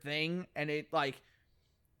thing, and it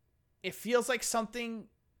feels like something.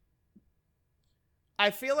 I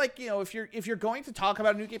feel like if you're going to talk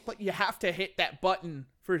about a new game, you have to hit that button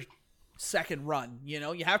for second run.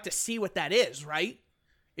 You have to see what that is, right?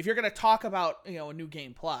 If you're going to talk about a new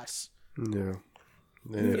game plus. Yeah.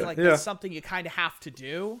 I feel like that's something you kind of have to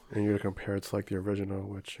do. And you're gonna compare it to like the original,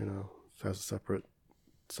 which has a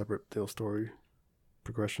separate story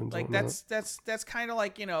progressions. Like that's kind of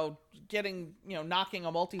like getting knocking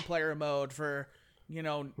a multiplayer mode for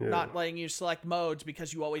not letting you select modes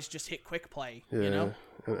because you always just hit quick play. Yeah.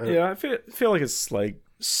 Yeah, I feel like it's like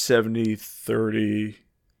 70-30,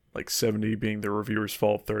 like 70 being the reviewer's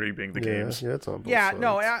fault, 30 being the game's. Yeah, it's on both Yeah, sides.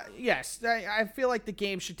 no, yes. I feel like the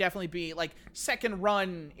game should definitely be, like, second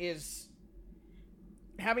run is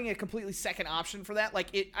having a completely second option for that.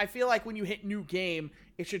 Like, I feel like when you hit new game,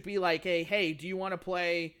 it should be like, hey, do you want to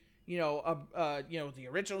play, the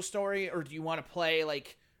original story, or do you want to play,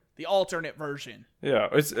 like, the alternate version? Yeah,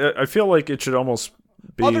 I feel like it should almost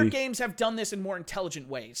be... Other games have done this in more intelligent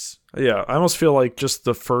ways. Yeah, I almost feel like just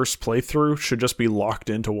the first playthrough should just be locked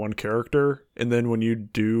into one character, and then when you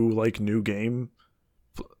do like new game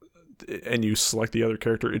and you select the other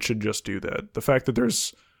character, it should just do that. The fact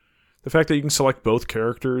that you can select both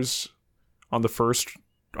characters on the first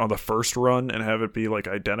run and have it be like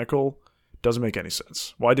identical doesn't make any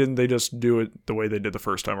sense. Why didn't they just do it the way they did the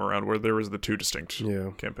first time around, where there was the two distinct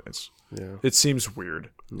campaigns? Yeah. It seems weird.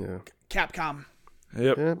 Yeah. Capcom.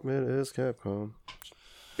 Yep. Yep, it is Capcom.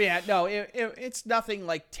 But yeah, no, it's nothing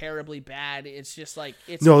like terribly bad. It's just like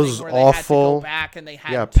it's No, something this is where they had to awful. go back and they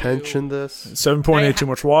had to pension this. 7.8 too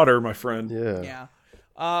much water, my friend. Yeah.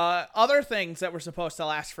 Yeah. Other things that were supposed to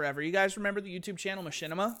last forever. You guys remember the YouTube channel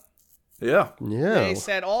Machinima? Yeah. Yeah. They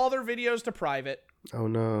set all their videos to private. Oh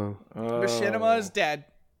no, Machinima is dead.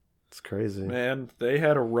 it's crazy. Man, they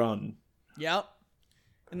had a run. Yep.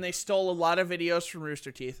 And they stole a lot of videos from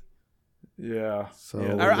Rooster Teeth. Yeah. So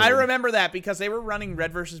Yeah, I remember that because they were running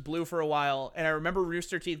Red versus Blue for a while, and I remember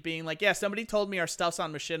Rooster Teeth being like, yeah, somebody told me our stuff's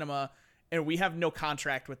on Machinima, and we have no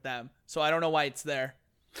contract with them, so I don't know why it's there.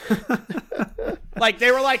 Like,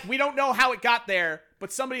 they were like, we don't know how it got there,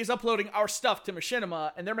 but somebody is uploading our stuff to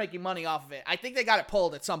Machinima, and they're making money off of it. I think they got it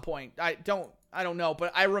pulled at some point. I don't know,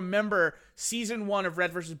 but I remember season 1 of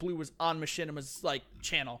Red versus Blue was on Machinima's, like,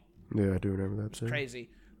 channel. yeah, I do remember that too. Crazy.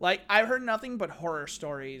 Like, I've heard nothing but horror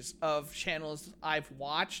stories of channels I've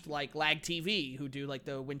watched, like Lag TV, who do, like,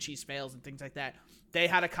 the When Cheese Fails and things like that. They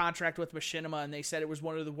had a contract with Machinima, and they said it was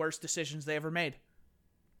one of the worst decisions they ever made.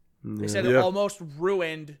 They said it almost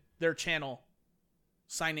ruined their channel,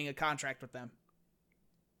 signing a contract with them.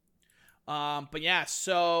 But yeah,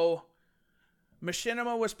 so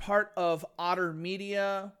Machinima was part of Otter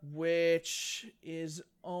Media, which is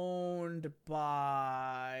owned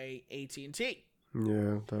by AT&T.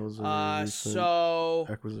 Yeah, that was a recent so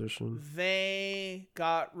acquisition. They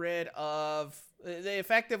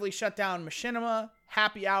effectively shut down Machinima,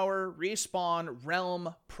 Happy Hour, Respawn,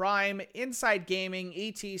 Realm, Prime, Inside Gaming,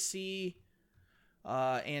 ETC,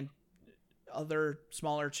 and other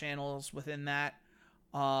smaller channels within that.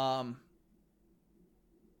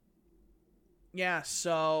 Yeah,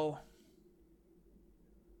 so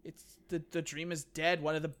it's the dream is dead.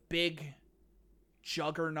 One of the big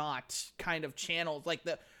juggernaut kind of channels, like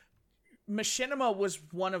the Machinima was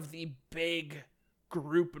one of the big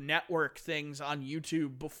group network things on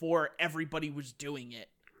YouTube before everybody was doing it.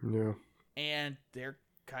 Yeah. And they're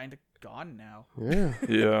kind of gone now. Yeah.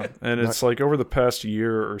 Yeah, and it's like over the past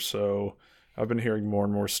year or so, I've been hearing more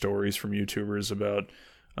and more stories from YouTubers about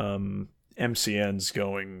MCNs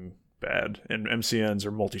going bad. And MCNs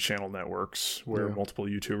are multi-channel networks where multiple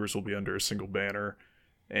YouTubers will be under a single banner,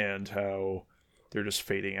 and how they're just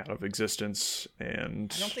fading out of existence.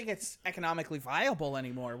 And I don't think it's economically viable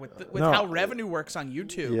anymore with how revenue works on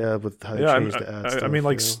YouTube. Yeah, with how they changed the ad stuff. I mean,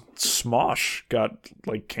 like, Smosh got,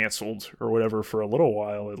 like, canceled or whatever for a little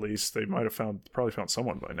while, at least. They might have probably found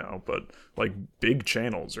someone by now, but, like, big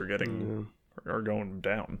channels are going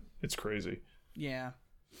down. It's crazy. Yeah.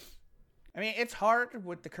 I mean, it's hard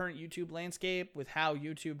with the current YouTube landscape, with how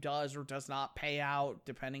YouTube does or does not pay out,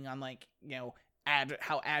 depending on, like, you know,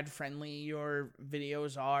 how ad friendly your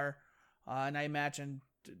videos are. And I imagine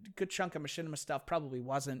a good chunk of Machinima stuff probably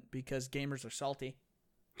wasn't, because gamers are salty.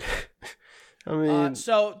 I mean,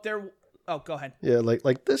 go ahead. Yeah,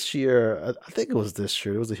 like this year, I think it was this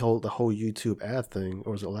year. It was the whole YouTube ad thing,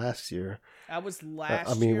 or was it last year? That was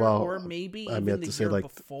last year, or maybe even the year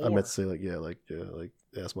before. I meant to say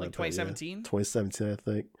that's my 2017. 2017, I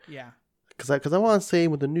think. Yeah. Because I want to say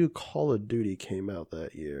when the new Call of Duty came out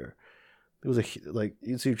that year, it was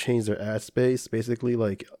YouTube changed their ad space. Basically,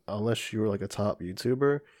 like, unless you were like a top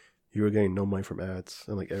YouTuber, you were getting no money from ads.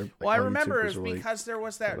 And I remember it was because there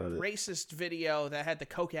was that racist video that had the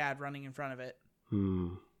Coke ad running in front of it.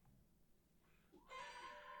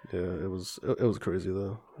 Yeah, it was crazy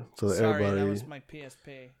though. So Sorry, that was my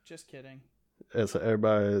PSP. Just kidding. Yeah, so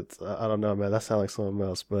everybody, I don't know, man. That sounds like something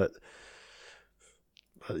else, but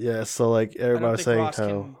yeah. So like everybody saying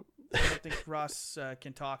how. I don't think Ross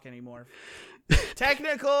can talk anymore.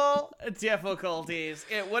 Technical difficulties.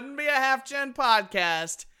 It wouldn't be a half-gen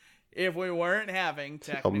podcast if we weren't having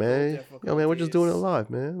technical difficulties. Man, we're just doing it live,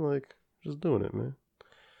 man. Like, just doing it, man.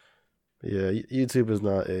 But yeah, YouTube is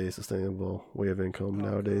not a sustainable way of income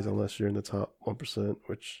nowadays, unless you're in the top 1%,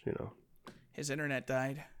 which, you know. His internet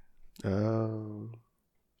died. Oh,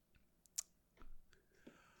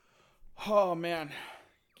 man.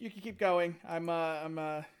 You can keep going. I'm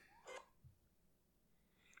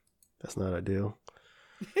That's not ideal.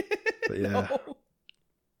 But yeah. No.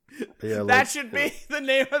 But yeah, that should be the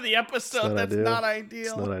name of the episode. That's not ideal.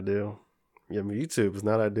 It's not ideal. Yeah, I mean, YouTube is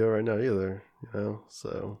not ideal right now either, you know,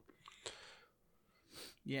 so.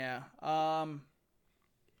 Yeah.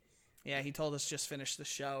 Yeah, he told us just finish the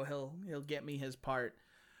show. He'll get me his part.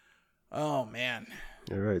 Oh, man.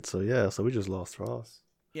 All right, so we just lost Ross.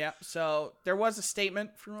 Yeah, so there was a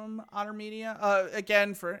statement from Otter Media.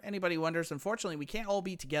 Again, for anybody who wonders, unfortunately, we can't all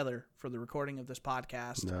be together for the recording of this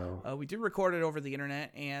podcast. No. We do record it over the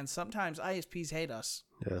internet, and sometimes ISPs hate us.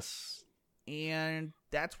 Yes. And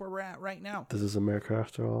that's where we're at right now. This is America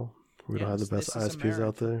after all. We don't have the best ISPs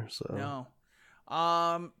out there, so.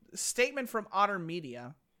 No. Statement from Otter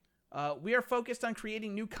Media. We are focused on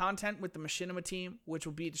creating new content with the Machinima team, which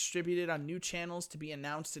will be distributed on new channels to be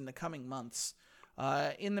announced in the coming months.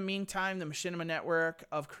 In the meantime, the Machinima network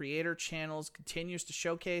of creator channels continues to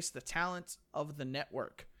showcase the talents of the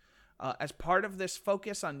network. As part of this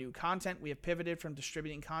focus on new content, we have pivoted from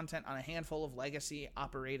distributing content on a handful of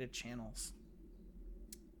legacy-operated channels.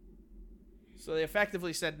 So they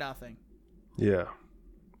effectively said nothing. Yeah.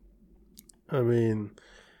 I mean,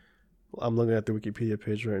 I'm looking at the Wikipedia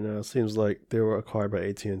page right now. It seems like they were acquired by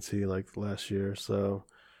AT&T like last year, so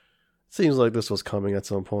it seems like this was coming at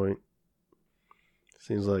some point.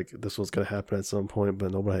 Seems like this was going to happen at some point,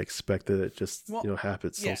 but nobody expected it. Just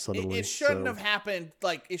happened so suddenly. It shouldn't have happened.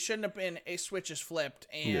 Like, it shouldn't have been a switch is flipped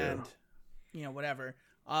and whatever.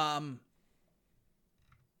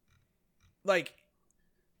 Like,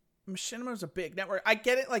 Machinima's a big network. I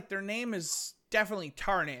get it. Like, their name is definitely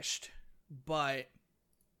tarnished, but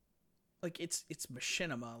like it's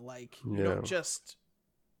Machinima. Like, you don't just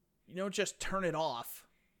turn it off.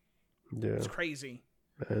 Yeah, it's crazy.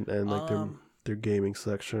 And like their gaming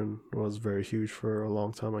section was very huge for a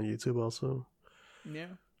long time on YouTube also. Yeah.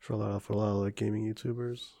 For a lot of like gaming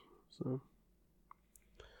YouTubers. So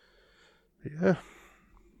yeah.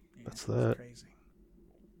 That's that. Crazy.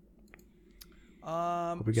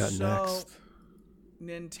 What we got next?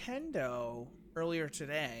 Nintendo earlier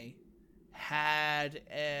today had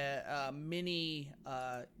a mini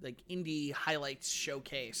like indie highlights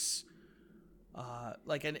showcase.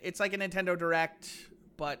 It's like a Nintendo Direct,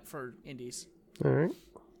 but for indies. All right.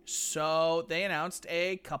 So they announced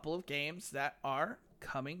a couple of games that are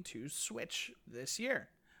coming to Switch this year.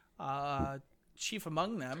 Chief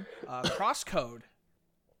among them, Crosscode,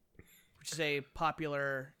 which is a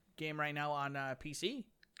popular game right now on PC.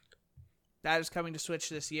 That is coming to Switch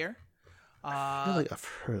this year. I feel like I've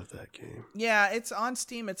heard of that game. Yeah, it's on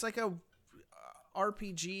Steam. It's like a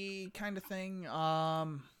RPG kind of thing. Let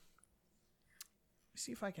me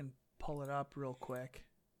see if I can pull it up real quick.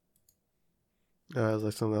 It's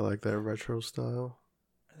like something like that retro style.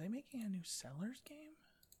 Are they making a new Sellers game?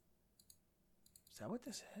 Is that what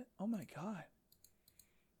this is? Oh my god.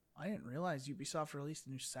 I didn't realize Ubisoft released a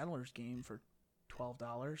new Settlers game for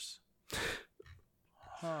 $12.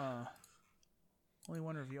 Huh. Only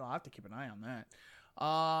one review. I'll have to keep an eye on that.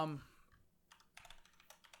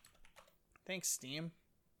 Thanks, Steam.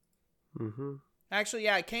 Mm-hmm. Actually,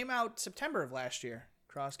 yeah, it came out September of last year.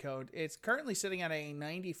 Crosscode. It's currently sitting at a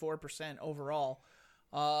 94% overall.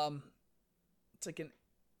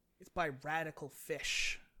 It's by Radical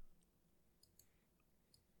Fish.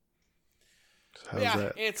 How's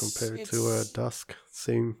that compared to Dusk?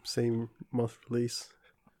 Same month release,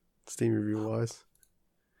 Steam review wise.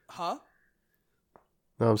 Huh?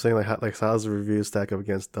 No, I'm saying like how's the review stack up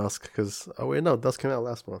against Dusk? Because Dusk came out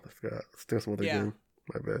last month. I forgot. I think it's some other game.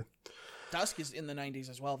 My bad. Dusk is in the 90s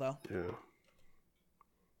as well, though. Yeah.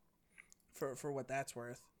 For what that's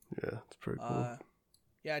worth. Yeah, it's pretty cool.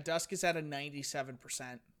 Yeah, Dusk is at a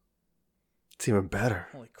 97%. It's even better.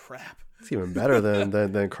 Holy crap! It's even better than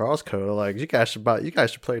Crosscode. Like you guys should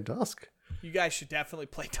play Dusk. You guys should definitely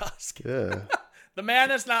play Dusk. Yeah. The man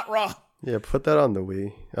is not wrong. Yeah, put that on the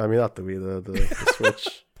Wii. I mean, not the Wii, the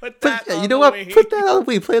Switch. Put that on you know what? Wii. Put that on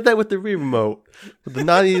the Wii. Play that with the Wii remote. With the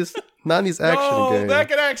 90s action game. That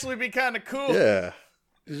could actually be kind of cool. Yeah.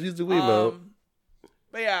 Just use the Wii remote.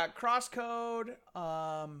 But yeah, Crosscode.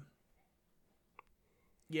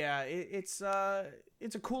 Yeah, it's a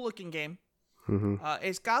cool looking game. Mm-hmm.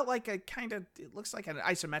 It's got like it looks like an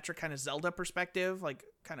isometric kind of Zelda perspective, like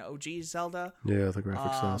kind of OG Zelda. Yeah, the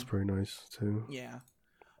graphics style is pretty nice too. Yeah.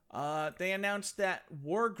 They announced that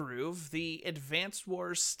Wargroove, the Advanced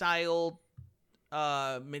Wars style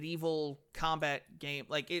medieval combat game,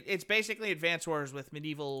 like it's basically Advanced Wars with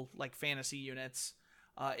medieval like fantasy units,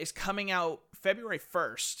 is coming out February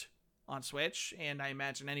 1st on Switch, and I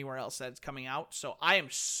imagine anywhere else that it's coming out. So I am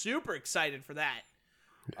super excited for that.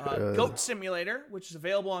 Goat Simulator, which is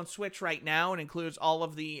available on Switch right now and includes all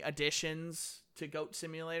of the additions to Goat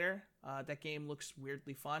Simulator. That game looks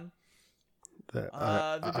weirdly fun.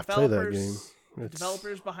 I played that game. The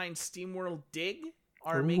developers behind SteamWorld Dig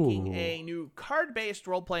are making a new card-based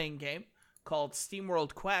role-playing game called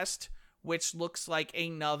SteamWorld Quest, which looks like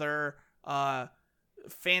another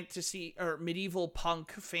fantasy or medieval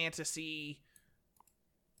punk fantasy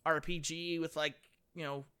RPG with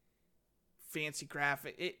fancy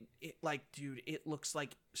graphic. It looks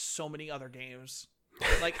like so many other games.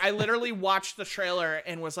 Like I literally watched the trailer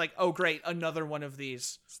and was like, "Oh great, another one of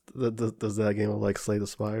these." Does that game look like Slay the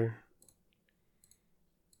Spire?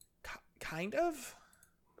 Kind of.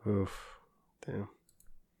 Oof, damn.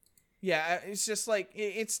 Yeah, it's just like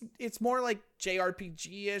it's more like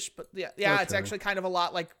JRPG-ish, but yeah, okay. It's actually kind of a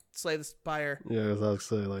lot like Slay the Spire. Yeah, I was about to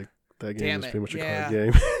say like that game is pretty much a card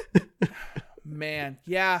game. Man,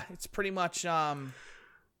 yeah, it's pretty much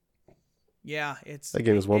yeah, it's That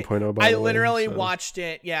game is 1.0 by I the way. literally So. watched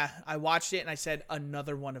it. Yeah, I watched it and I said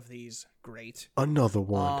another one of these. Great. Another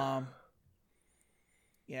one.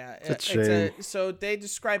 Yeah, It's a shame. so they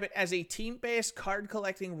describe it as a team-based card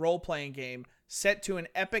collecting role-playing game set to an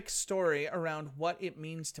epic story around what it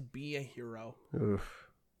means to be a hero. Oof.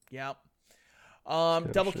 Yep. a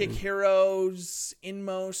Double Kick shame. Heroes,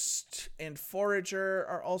 Inmost, and Forager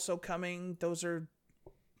are also coming. Those are,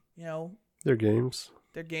 They're games.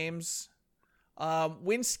 their games.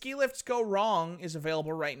 When Ski Lifts Go Wrong is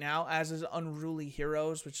available right now, as is Unruly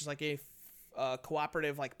Heroes, which is like a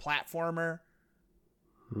cooperative like platformer.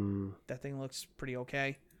 That thing looks pretty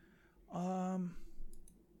okay.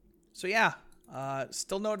 So yeah,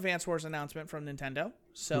 still no Advance Wars announcement from Nintendo.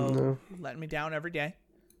 So No. letting me down every day.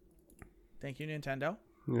 Thank you, Nintendo.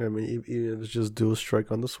 Yeah, I mean, even if it's just Dual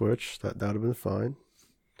Strike on the Switch, that'd have been fine.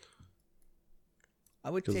 I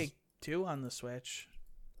would 'Cause- take 2 on the Switch.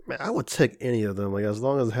 Man, I would take any of them, like as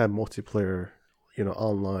long as it had multiplayer,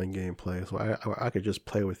 online gameplay, so I could just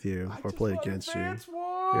play with you or play against you.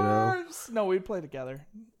 Wars. No, we'd play together.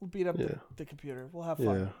 We'll beat up Yeah. the computer. We'll have fun.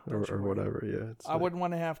 Yeah, Don't you or worry. whatever. Yeah, it's I wouldn't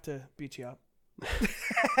want to have to beat you up.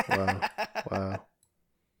 Wow.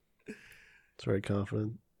 It's very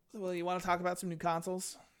confident. Well, you want to talk about some new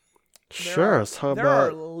consoles? Sure, let's talk There are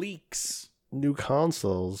about leaks. new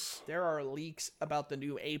consoles. There are leaks about the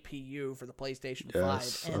new APU for the PlayStation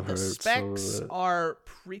Yes, 5, and I've the heard some of specs it. are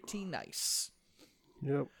pretty nice.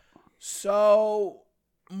 Yep. So,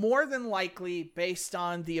 more than likely, based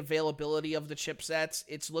on the availability of the chipsets,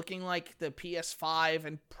 it's looking like the PS5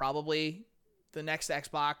 and probably the next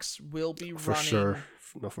Xbox will be For running sure.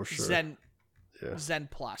 No, for sure. Zen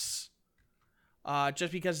Plus.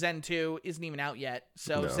 Just because Zen 2 isn't even out yet.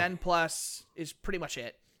 So No. Zen Plus is pretty much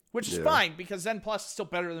it. Which is Yeah. fine, because Zen Plus is still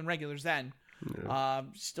better than regular Zen. Yeah.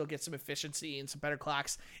 Still get some efficiency and some better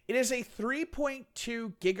clocks. It is a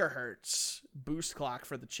 3.2 gigahertz boost clock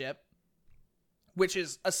for the chip, which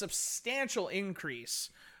is a substantial increase.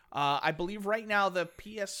 I believe right now the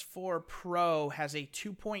PS4 Pro has a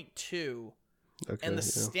 2.2, Okay. and the yeah.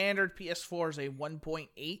 standard PS4 is a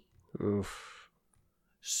 1.8. Oof.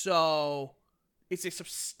 So it's a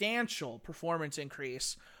substantial performance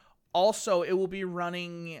increase. Also, it will be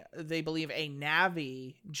running, they believe, a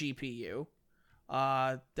Navi GPU.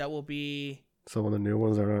 That will be... Some of the new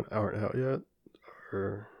ones aren't out yet?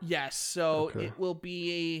 Or Yes, so Okay. it will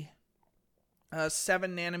be a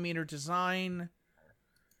 7-nanometer design.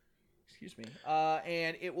 Excuse me.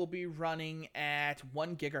 And it will be running at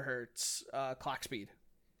 1 gigahertz clock speed.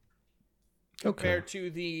 Compared to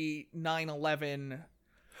the 911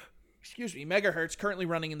 megahertz currently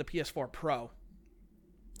running in the PS4 Pro.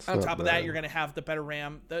 On not top of that, bad. you're going to have the better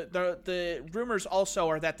RAM. The rumors also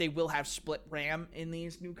are that they will have split RAM in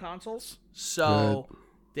these new consoles. So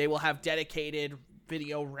they will have dedicated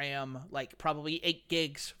video RAM, like probably 8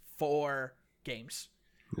 gigs for games.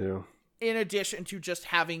 Yeah. In addition to just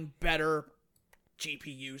having better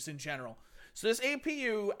GPUs in general. So this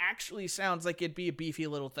APU actually sounds like it'd be a beefy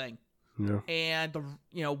little thing. Yeah. And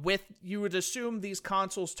you would assume these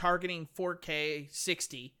consoles targeting 4K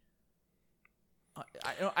 60.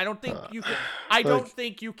 I don't think you can. I don't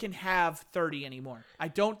think you can have 30 anymore. I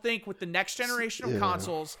don't think with the next generation of Yeah.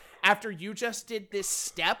 consoles, after you just did this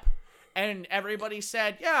step, and everybody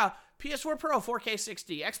said, "Yeah, PS4 Pro 4K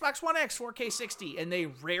 60, Xbox One X 4K 60," and they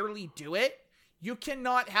rarely do it. You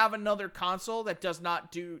cannot have another console that does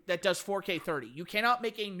 4K 30. You cannot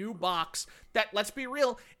make a new box that, let's be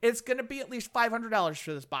real, it's going to be at least $500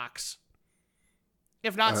 for this box.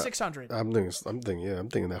 If not $600. I'm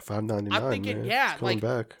thinking that $599. I'm thinking, man. yeah, It's coming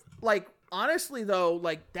back. Like, honestly though,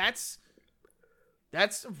 like that's a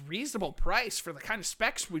reasonable price for the kind of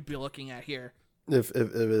specs we'd be looking at here. If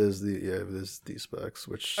it is the specs,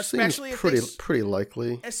 which Especially seems if they pretty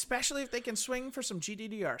likely. Especially if they can swing for some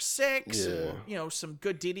GDDR6 and some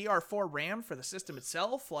good DDR4 RAM for the system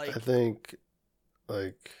itself. Like, I think,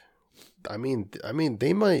 I mean,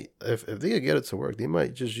 they might if they could get it to work, they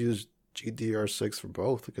might just use GDDR6 for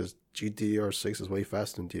both, because GDDR6 is way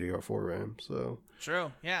faster than DDR4 RAM. So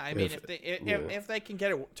true, yeah. I mean, If- if they can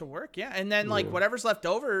get it to work, yeah. And then like whatever's left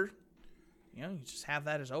over, you just have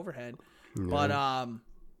that as overhead. But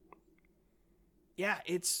yeah,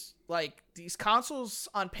 it's like these consoles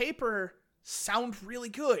on paper sound really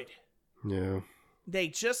good. yeah, They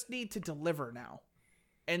just need to deliver now.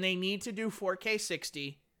 And they need to do 4K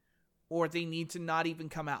 60, or they need to not even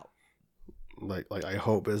come out. like I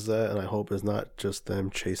hope is that, and I hope it's not just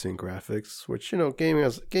them chasing graphics, which gaming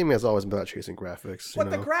has always been about chasing graphics.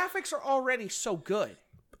 But the graphics are already so good.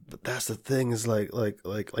 But that's the thing is like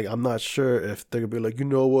I'm not sure if they're gonna be like, you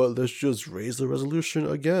know what, let's just raise the resolution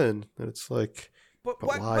again. And it's like, But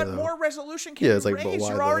why, what though? more resolution can Yeah, you it's like, but raise? why,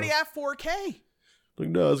 You're already though? at 4K. Like,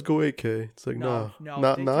 no, let's go 8K. It's like, no,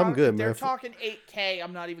 I'm good, They're man. talking 8K.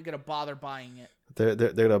 I'm not even gonna bother buying it. They're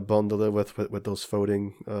gonna bundle it with those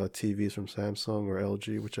folding TVs from Samsung or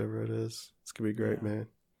LG, whichever it is. It's gonna be great, man.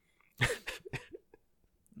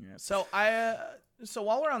 Yeah. So so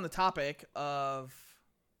while we're on the topic of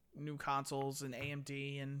new consoles and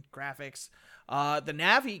AMD and graphics, the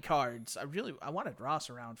Navi cards. I wanted Ross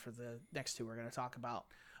around for the next two we're gonna talk about.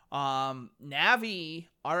 Navi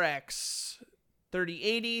RX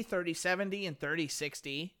 3080, 3070, and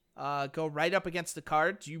 3060 go right up against the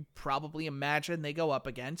cards you probably imagine they go up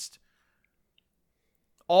against.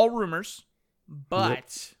 All rumors,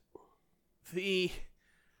 but the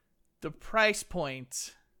price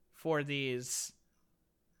point for these.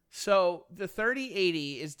 So the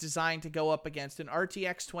 3080 is designed to go up against an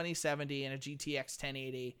RTX 2070 and a GTX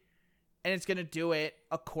 1080, and it's going to do it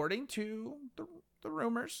according to the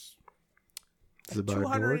rumors.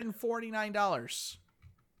 $249.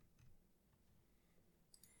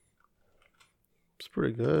 It's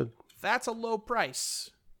pretty good. That's a low price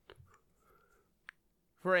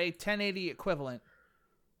for a 1080 equivalent.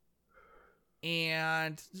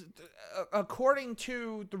 And according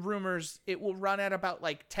to the rumors, it will run at about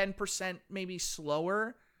like 10% maybe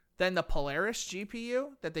slower than the Polaris GPU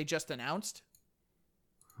that they just announced.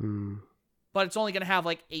 But it's only going to have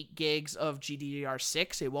like 8 gigs of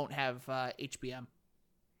GDDR6. It won't have HBM.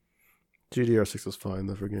 GDDR6 is fine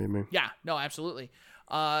though for gaming. Yeah, no, absolutely.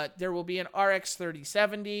 There will be an RX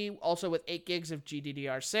 3070, also with 8 gigs of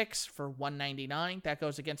GDDR6 for $199. That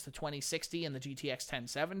goes against the 2060 and the GTX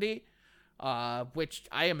 1070, which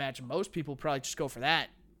I imagine most people probably just go for that.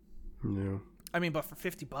 Yeah. I mean, but for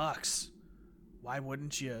 $50, why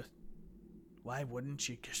wouldn't you? Why wouldn't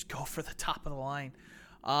you just go for the top of the line?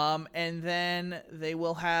 And then they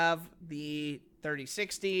will have the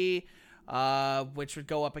 3060, which would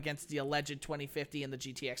go up against the alleged 2050 and the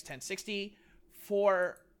GTX 1060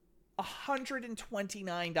 for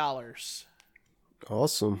 $129.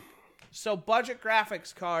 Awesome. So budget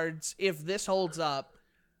graphics cards, if this holds up,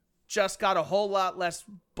 just got a whole lot less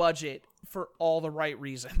budget for all the right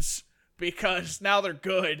reasons. Because now they're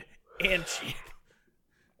good and cheap.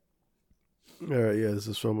 All right, yeah, this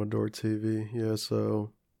is from Adore TV. Yeah,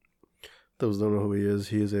 so those don't know who he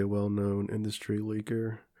is a well-known industry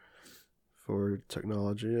leaker for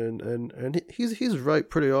technology, and he's right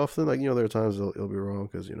pretty often. Like, there are times he'll be wrong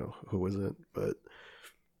because who isn't, but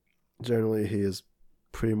generally he is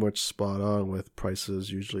pretty much spot on with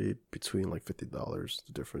prices, usually between like $50.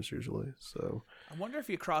 The difference usually. So I wonder if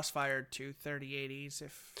you crossfired two 3080s,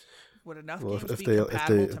 if would enough well, games if be they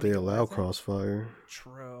compatible if to they make it allow worth it? Crossfire.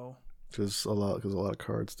 True. Because a lot of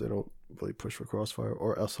cards, they don't really push for Crossfire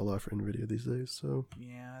or SLI for NVIDIA these days. So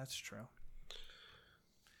yeah, that's true.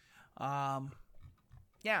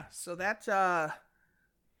 Yeah, so that's some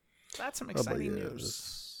exciting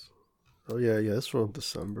news. It's from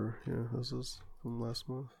December. Yeah, this is from last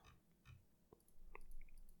month.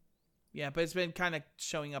 Yeah, but it's been kind of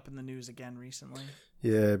showing up in the news again recently.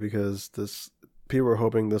 Yeah, because people were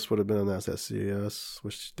hoping this would have been announced at CES,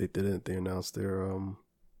 which they didn't. They announced their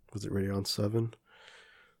was it Radeon 7?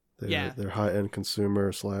 Their high-end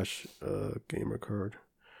consumer / gamer card.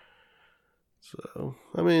 So,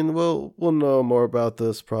 I mean, we'll know more about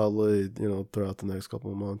this probably, throughout the next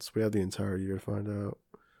couple of months. We have the entire year to find out.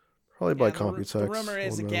 Probably by Computex. The rumor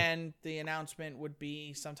is, again, the announcement would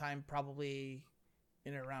be sometime probably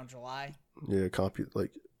in around July. Yeah,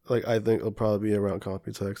 like I think it'll probably be around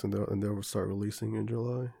Computex, and they'll start releasing in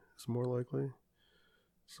July. It's more likely.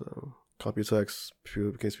 So Computex,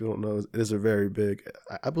 in case people don't know, it is a very big.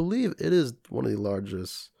 I believe it is one of the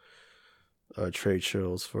largest trade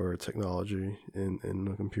shows for technology in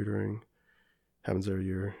computing. Happens every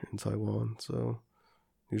year in Taiwan, so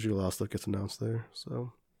usually a lot of stuff gets announced there.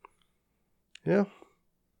 So yeah,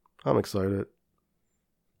 I'm excited.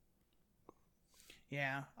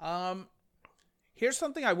 Yeah. Here's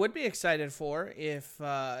something I would be excited for if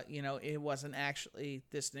it wasn't actually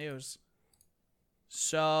this news.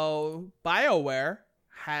 So BioWare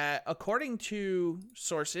according to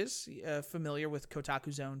sources familiar with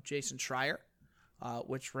Kotaku's own Jason Schreier,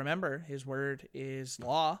 which, remember, his word is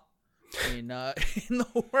law in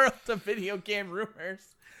the world of video game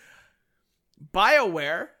rumors,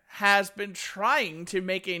 BioWare has been trying to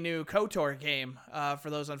make a new KOTOR game. For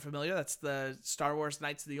those unfamiliar, that's the Star Wars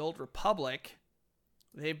Knights of the Old Republic.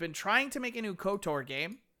 They've been trying to make a new KOTOR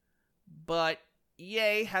game, but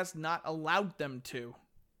EA has not allowed them to.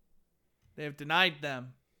 They have denied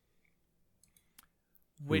them.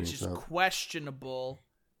 which is questionable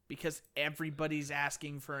because everybody's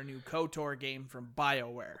asking for a new KOTOR game from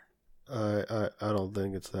BioWare. I don't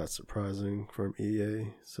think it's that surprising from EA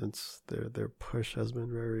since their push has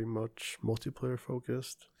been very much multiplayer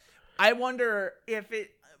focused. I wonder if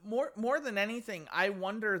it more than anything. I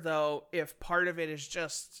wonder though if part of it is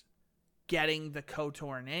just getting the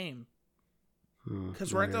KOTOR name,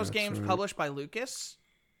 because weren't those games published by Lucas?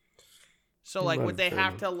 So like, would they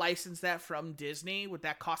have to license that from Disney? Would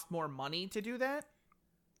that cost more money to do that?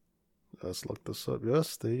 Let's look this up.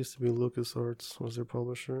 Yes, they used to be LucasArts was their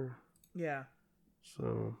publisher. Yeah.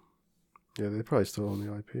 So, yeah, they probably still own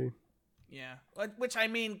the IP. Yeah. Which, I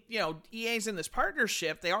mean, EA's in this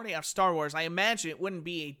partnership. They already have Star Wars. I imagine it wouldn't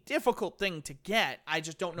be a difficult thing to get. I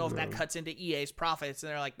just don't know if that cuts into EA's profits. And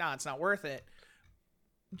they're like, nah, it's not worth it.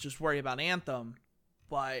 Just worry about Anthem.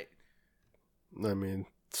 But, I mean,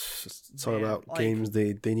 it's all about games.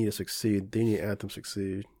 They need to succeed. They need Anthem to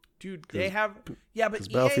succeed. Dude, they have... Yeah, but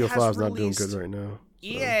EA Battlefield 5 is not doing released... good right now. So.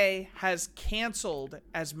 EA has canceled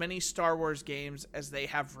as many Star Wars games as they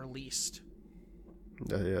have released.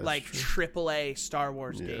 Yeah, like AAA Star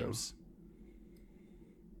Wars games.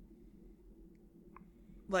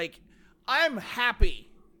 Like, I'm happy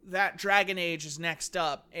that Dragon Age is next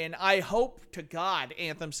up, and I hope to God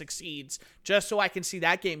Anthem succeeds, just so I can see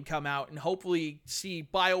that game come out and hopefully see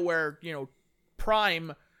BioWare,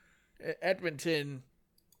 Prime Edmonton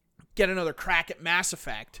get another crack at Mass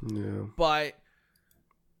Effect. Yeah. But,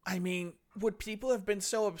 I mean, would people have been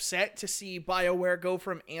so upset to see BioWare go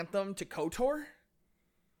from Anthem to KOTOR?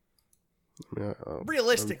 Yeah,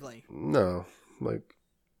 realistically. No, like,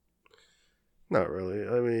 not really.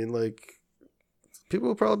 I mean, like, people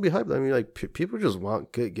will probably be hyped. I mean, like, people just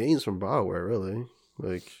want good games from BioWare, really.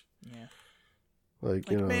 Like, yeah. Like,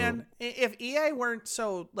 man, if EA weren't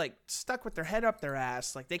so, like, stuck with their head up their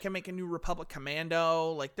ass, like, they can make a new Republic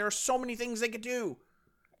Commando. Like, there are so many things they could do.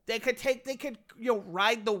 They could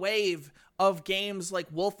ride the wave of games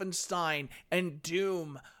like Wolfenstein and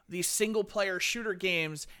Doom, these single-player shooter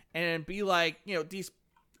games, and be like, these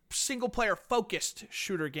single-player focused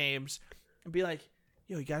shooter games, and be like,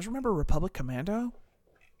 you guys remember Republic Commando?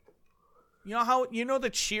 The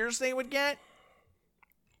cheers they would get?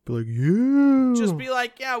 Be like, yeah. Just be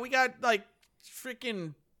like, yeah, we got, like,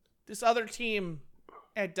 freaking this other team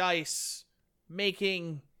at DICE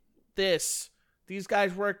making this. These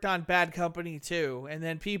guys worked on Bad Company too. And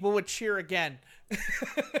then people would cheer again.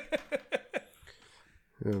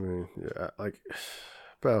 I mean, yeah, like,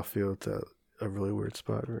 Battlefield's at a really weird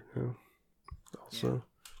spot right now. Also,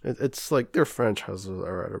 it's like their franchises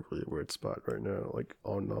are at a really weird spot right now. Like,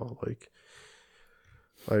 oh no, like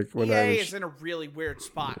when EA is in a really weird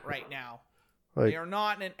spot right now. Like, they are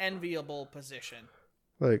not in an enviable position.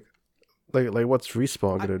 Like what's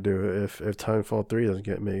Respawn gonna do if Titanfall 3 doesn't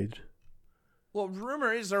get made? Well,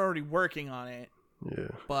 rumor is they're already working on it. Yeah,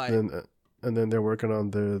 but and then they're working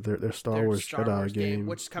on their Star Wars Jedi game,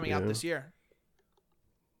 which is coming out this year.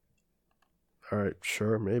 All right,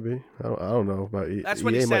 sure, maybe. I don't know about that's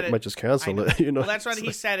what EA he said might just cancel it. Well, that's what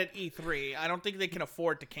he said at E3. I don't think they can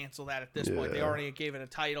afford to cancel that at this point. They already gave it a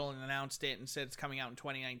title and announced it and said it's coming out in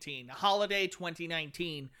 2019. Holiday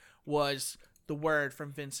 2019 was the word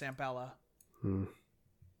from Vince Zampella.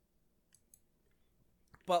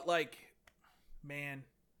 But like, man,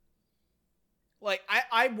 like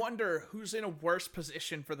I wonder who's in a worse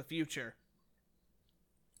position for the future.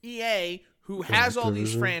 EA, who has all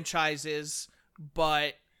these franchises,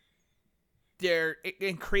 but they're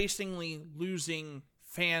increasingly losing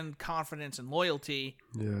fan confidence and loyalty.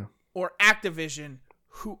 Yeah. Or Activision,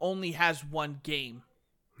 who only has one game.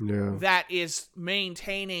 Yeah. That is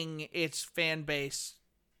maintaining its fan base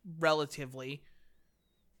relatively.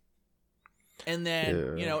 And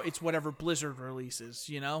then, it's whatever Blizzard releases,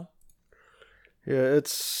 Yeah, it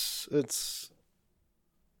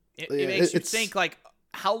makes you think, like,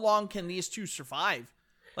 how long can these two survive?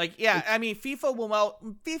 Like, yeah, I mean,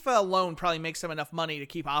 FIFA alone probably makes them enough money to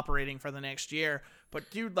keep operating for the next year. But,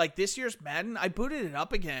 dude, like, this year's Madden, I booted it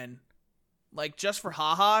up again. Like, just for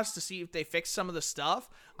ha-has to see if they fixed some of the stuff.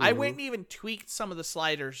 Mm-hmm. I went and even tweaked some of the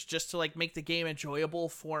sliders just to, like, make the game enjoyable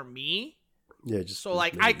for me. Yeah, just so,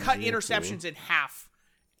 like, I cut interceptions in half.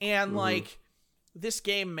 And, like, this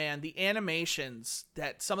game, man, the animations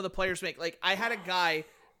that some of the players make. Like, I had a guy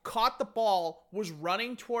caught the ball, was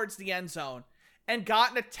running towards the end zone, and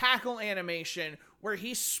got in a tackle animation where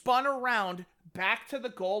he spun around back to the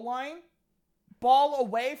goal line, ball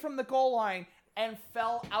away from the goal line, and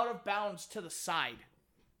fell out of bounds to the side.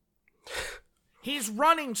 He's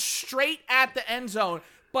running straight at the end zone,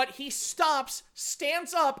 but he stops,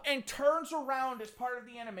 stands up, and turns around as part of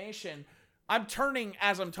the animation I'm turning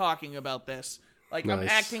as I'm talking about this. Like, I'm Nice.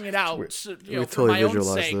 acting it out, We for totally my own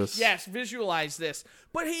visualize sake. this. Yes, visualize this.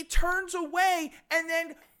 But he turns away, and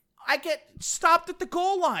then I get stopped at the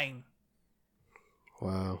goal line.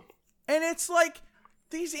 Wow. And it's like,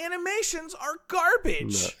 these animations are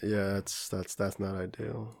garbage. No, yeah, that's not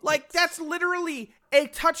ideal. Like, that's literally a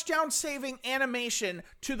touchdown-saving animation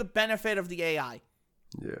to the benefit of the AI.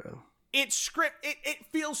 Yeah. It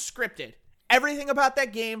feels scripted. Everything about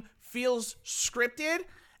that game feels scripted,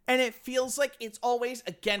 and it feels like it's always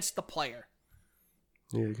against the player.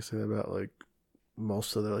 Yeah, you can say that about like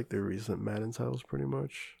most of their recent Madden titles, pretty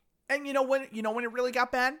much. And you know when it really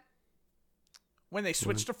got bad? When they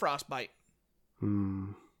switched to Frostbite.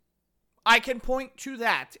 I can point to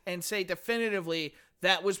that and say definitively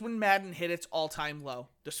that was when Madden hit its all-time low.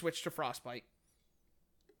 The switch to Frostbite.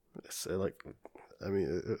 It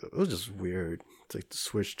was just weird. It's like to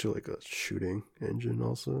switch to like a shooting engine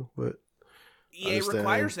also, but EA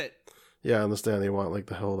requires it. Yeah, I understand they want like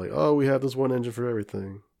the whole like, oh, we have this one engine for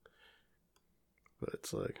everything. But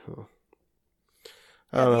it's like, huh.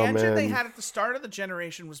 I don't know, the engine man. they had at the start of the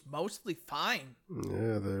generation was mostly fine.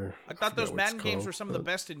 Yeah, I thought those Madden games were some of the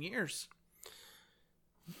best in years.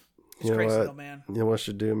 It's you know crazy what? though, man. You know what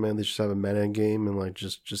should do, man? They should have a Madden game and like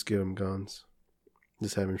just give him guns.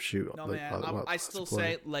 Just have him shoot. No, like, man. I still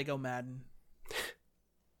say Lego Madden.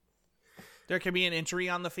 There can be an injury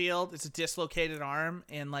on the field. It's a dislocated arm,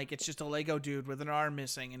 and like it's just a Lego dude with an arm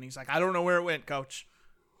missing, and he's like, I don't know where it went, coach.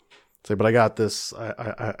 Say, but I got this.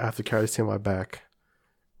 I have to carry this team on my back.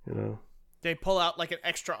 You know. They pull out like an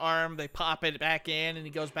extra arm, they pop it back in, and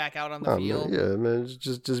he goes back out on the field. Man, yeah, man.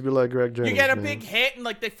 Just be like Greg Jennings. You get a man. big hit, and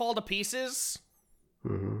like they fall to pieces.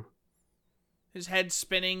 Mm-hmm. His head's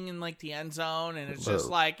spinning in like the end zone, and it's just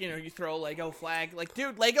like, you throw a Lego flag. Like,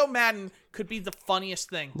 dude, Lego Madden could be the funniest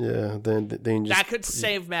thing. Yeah, then just that could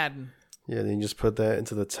save Madden. Yeah, then you just put that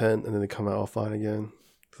into the tent, and then they come out all fine again.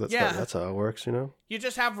 That's how it works, you know. You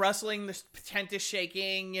just have rustling, the tent is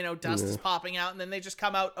shaking, dust is popping out, and then they just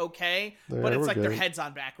come out okay. But it's like their head's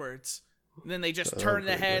on backwards. And then they just turn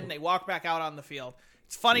the head and they walk back out on the field.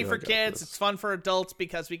 It's funny for kids. It's fun for adults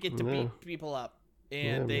because we get to beat people up.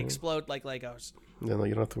 And they explode like Legos. Yeah, like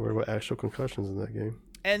you don't have to worry about actual concussions in that game.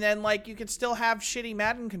 And then like you can still have shitty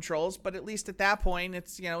Madden controls, but at least at that point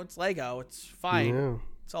it's it's Lego. It's fine. Yeah.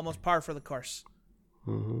 It's almost par for the course.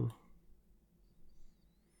 Mm-hmm.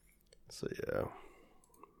 So yeah.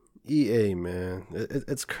 EA, man.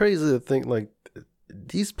 It's crazy to think like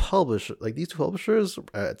these two publishers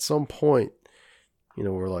at some point,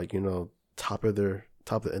 were like, top of the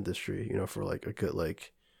industry, for like a good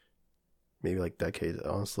like maybe like decade,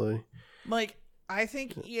 honestly. Like, I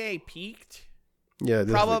think EA peaked. Yeah,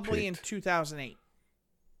 probably in 2008.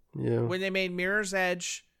 Yeah. When they made Mirror's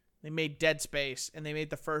Edge, they made Dead Space, and they made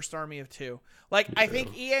the first Army of Two. Like, I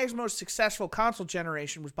think EA's most successful console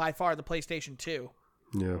generation was by far the PlayStation 2.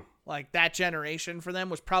 Yeah. Like, that generation for them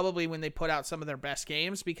was probably when they put out some of their best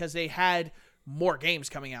games because they had more games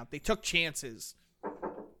coming out. They took chances.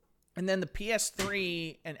 And then the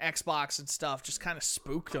PS3 and Xbox and stuff just kind of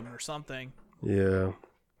spooked them or something. Yeah.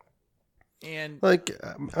 And like,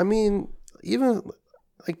 I mean, even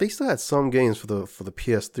like they still had some games for the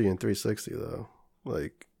PS3 and 360 though.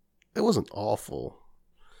 Like, it wasn't awful.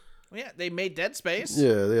 Yeah, they made Dead Space.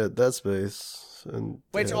 Yeah, they had Dead Space, and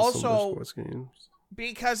which also sports games.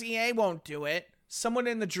 Because EA won't do it, someone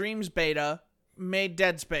in the Dreams beta made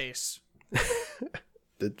Dead Space.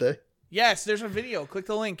 Did they? Yes, there's a video. Click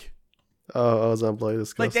the link. Oh, I was on Play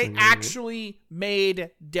Disgusting. Like, they actually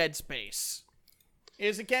made Dead Space. It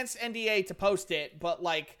was against NDA to post it, but,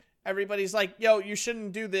 like, everybody's like, yo, you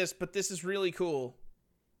shouldn't do this, but this is really cool.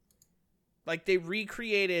 Like, they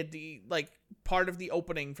recreated the, like, part of the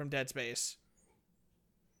opening from Dead Space.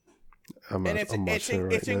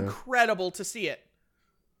 It's incredible to see it.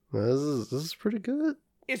 This is pretty good.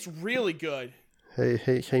 It's really good.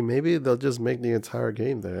 Hey! Maybe they'll just make the entire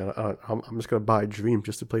game there. I'm just gonna buy Dream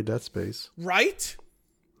just to play Dead Space. Right?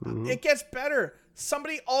 Mm-hmm. It gets better.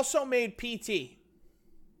 Somebody also made PT.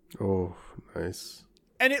 Oh, nice.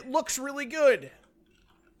 And it looks really good.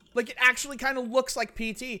 Like, it actually kind of looks like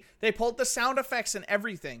PT. They pulled the sound effects and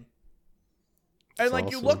everything. And That's like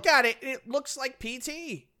awesome. You look at it, and it looks like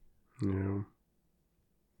PT. Yeah.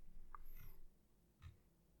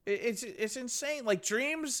 It's insane. Like,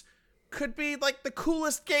 Dreams could be like the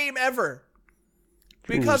coolest game ever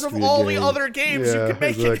because of all the other games you can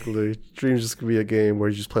make. Exactly. Dreams just could be a game where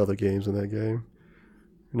you just play other games in that game.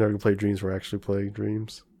 You're never gonna play Dreams where actually playing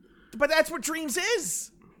Dreams. But that's what Dreams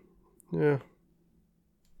is. Yeah.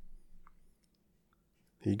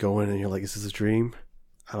 You go in and you're like, "Is this a dream?"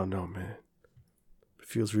 I don't know, man. It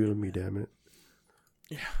feels real to me, damn it.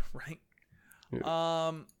 Yeah, right.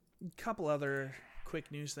 Yeah. Couple other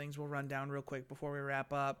quick news things we'll run down real quick before we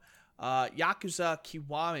wrap up. Yakuza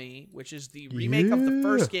Kiwami, which is the remake of the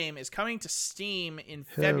first game, is coming to Steam in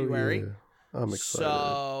February. Yeah. I'm excited.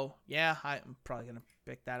 So, yeah, I'm probably going to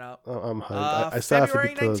pick that up. I'm hyped. I still have to February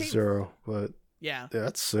beat the 19th. 0, but Yeah.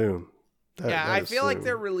 that's soon. I feel like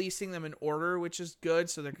they're releasing them in order, which is good.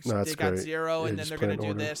 So they got great. 0, and then just they're play going to in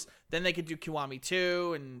do order. this. Then they could do Kiwami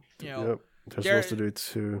 2, and, you know. Yep. They're supposed to do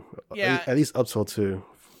 2. Yeah. At least up till 2.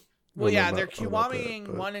 Well, yeah, they're I don't know about Kiwamiing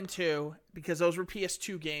that, but- 1 and 2 because those were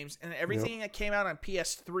PS2 games, and everything that came out on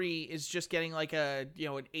PS3 is just getting like an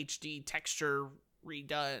HD texture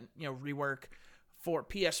redone, rework for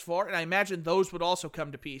PS4, and I imagine those would also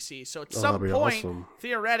come to PC. So at some that'd be point, awesome.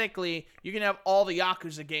 theoretically, you can have all the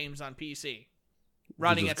Yakuza games on PC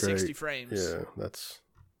running Which at is great. 60 frames. Yeah,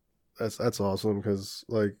 that's awesome because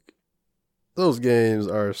like those games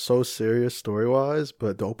are so serious story wise,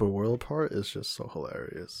 but the open world part is just so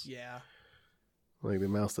hilarious. Yeah. Like the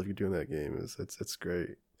amount of stuff you do in that game it's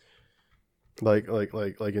great. Like in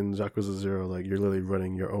Yakuza 0, like you're literally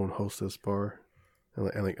running your own hostess bar,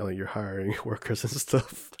 and you're hiring workers and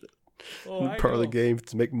stuff. Part of the game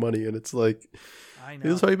to make money, and it's like, I know.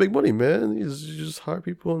 this is how you make money, man. You just hire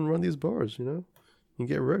people and run these bars, you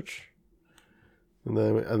get rich. And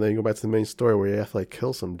then you go back to the main story where you have to like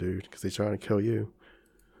kill some dude because he's trying to kill you.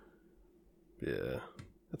 Yeah,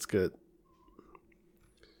 that's good.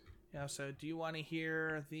 Yeah, so do you want to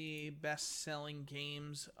hear the best-selling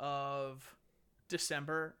games of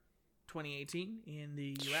December 2018 in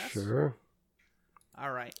the US? Sure.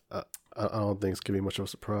 All right. I don't think it's gonna be much of a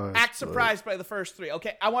surprise. Act surprised by the first 3.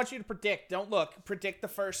 Okay, I want you to predict. Don't look. Predict the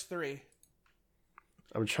first 3.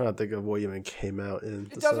 I'm trying to think of what even came out in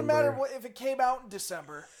It December. doesn't matter if it came out in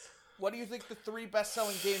December. What do you think the 3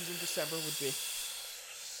 best-selling games in December would be?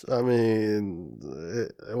 I mean,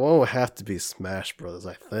 one would have to be Smash Brothers,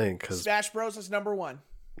 I think. Cause, Smash Bros. Is number 1.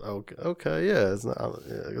 Okay, yeah, it's not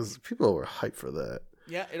because people were hyped for that.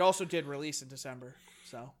 Yeah, it also did release in December.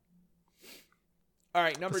 So, all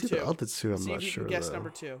right, number 2. The other 2, I'm See not if you sure. can guess though. number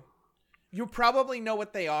 2. You probably know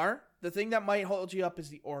what they are. The thing that might hold you up is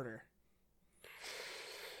the order.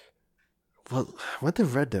 Well, when did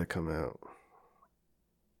Red Dead come out?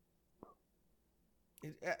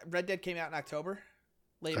 Red Dead came out in October,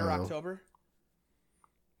 later October.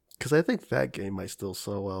 Because I think that game might still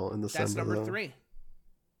sell well in December. That's number though. 3.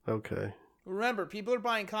 Okay. Remember, people are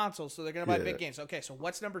buying consoles, so they're going to buy big games. Okay, so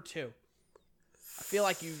what's number 2? I feel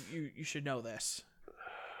like you should know this.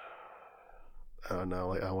 I don't know.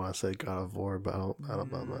 Like I want to say God of War, but I'm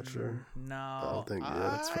not sure. No, I don't think.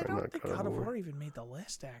 Yeah, it's I probably don't not think God of War. even made the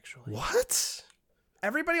list. Actually, What?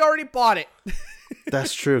 everybody already bought it.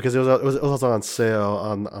 That's true because it was on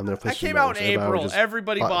sale on their PlayStation. That came out in Everybody would April. just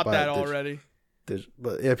Everybody bought buy that it already.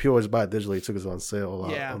 But yeah, people always buy it digitally too because it's on sale a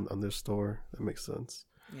lot Yeah. on their store. That makes sense.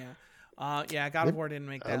 Yeah. God of War didn't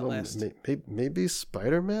make that list. Maybe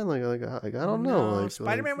Spider-Man. Like I don't know. Like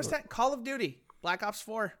Spider-Man was 10. Call of Duty, Black Ops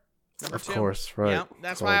 4. Number Of 2. course, right. Yeah,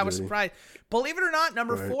 that's Call why of I was Duty. surprised. Believe it or not,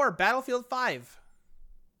 number Right. 4, Battlefield 5.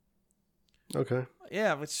 Okay.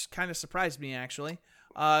 Yeah, which kind of surprised me, actually.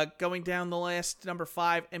 Going down the list, number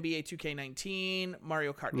 5, NBA 2K19,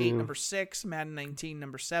 Mario Kart 8, number 6, Madden 19,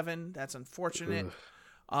 number 7. That's unfortunate.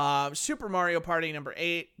 Super Mario Party, number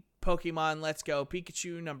 8, Pokemon Let's Go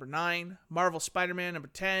Pikachu, number 9, Marvel Spider-Man, number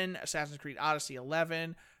 10, Assassin's Creed Odyssey,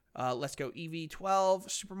 11, Let's Go Eevee,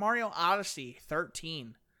 12, Super Mario Odyssey,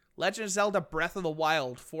 13, Legend of Zelda Breath of the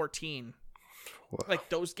Wild, 14. Wow. Like,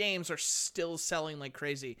 those games are still selling like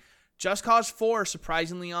crazy. Just Cause 4,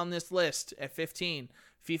 surprisingly on this list, at 15.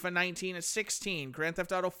 FIFA 19 at 16. Grand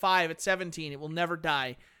Theft Auto 5 at 17. It Will Never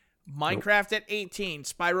Die. Minecraft at 18.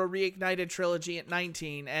 Spyro Reignited Trilogy at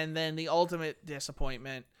 19. And then the ultimate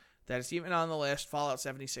disappointment that is even on the list, Fallout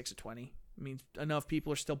 76 at 20. I mean, enough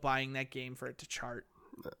people are still buying that game for it to chart.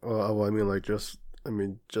 Well,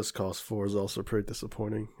 Just Cause 4 is also pretty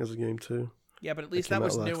disappointing as a game too. Yeah, but at least came that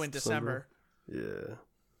out was new last in December. Yeah.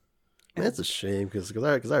 Man, it's a shame because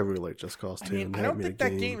I really like Just Cause 2. I mean, and I they don't made a think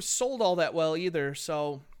that game sold all that well either,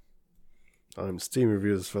 so... Steam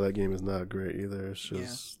reviews for that game is not great either. It's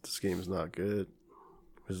just this game is not good,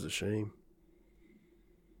 which is a shame.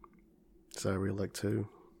 So I really like 2,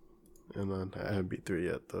 and I haven't beat 3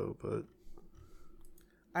 yet though. But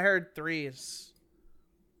I heard 3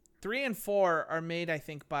 and 4 are made, I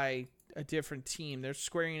think, by a different team. They're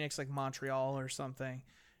Square Enix, like Montreal or something,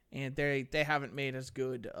 and they haven't made as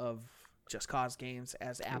good of Just Cause games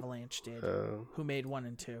as Avalanche did, who made 1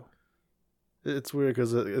 and 2. it's weird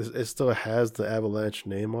because it still has the Avalanche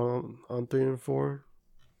name on 3 and 4.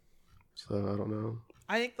 So I don't know.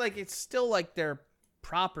 I think like it's still like their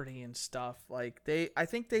property and stuff. Like I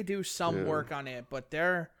think they do some work on it, but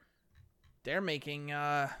they're making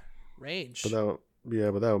Rage. But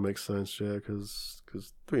that would make sense, yeah, because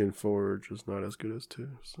 3 and 4 are just not as good as 2.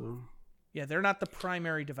 So yeah, they're not the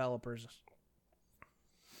primary developers.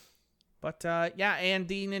 But yeah, and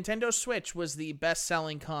the Nintendo Switch was the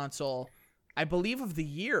best-selling console, I believe, of the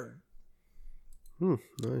year.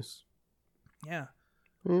 Nice. Yeah.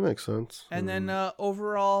 It makes sense. And then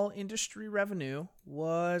overall industry revenue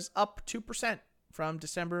was up 2% from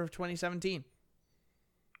December of 2017,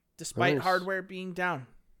 despite hardware being down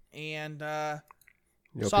and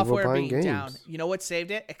software being down. You know what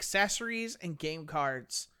saved it? Accessories and game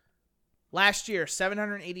cards. Last year,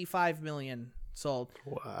 785 million sold.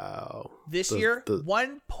 Wow. This year,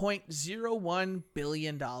 $1.01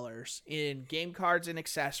 billion in game cards and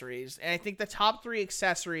accessories. And I think the top 3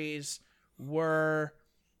 accessories were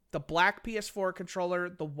the black PS4 controller,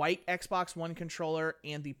 the white Xbox One controller,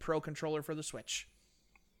 and the Pro controller for the Switch.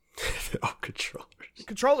 All controllers.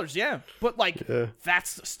 Controllers, yeah. But,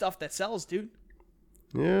 that's the stuff that sells, dude.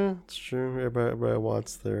 Yeah, it's true. Everybody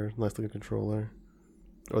wants their nice-looking controller.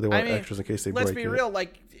 Or they want extras in case they break it. Let's be real.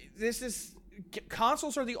 Like,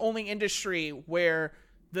 consoles are the only industry where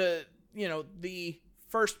the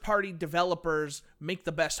first-party developers make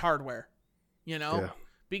the best hardware, Yeah.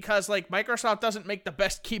 Because, like, Microsoft doesn't make the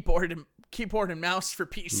best keyboard and mouse for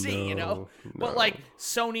PC, No. But, like,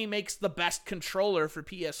 Sony makes the best controller for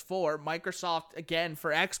PS4, Microsoft, again,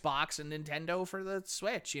 for Xbox, and Nintendo for the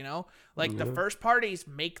Switch, Like, the first parties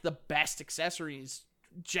make the best accessories,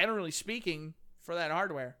 generally speaking, for that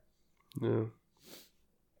hardware. Yeah.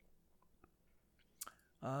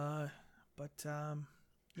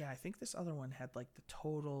 Yeah, I think this other one had, like, the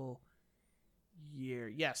total year.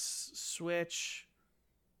 Yes, Switch...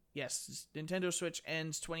 Yes, Nintendo Switch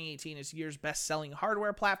ends 2018 as year's best-selling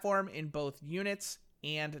hardware platform in both units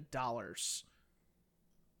and dollars.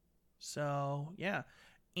 So, yeah.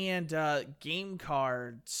 And game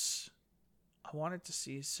cards. I wanted to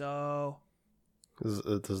see, so...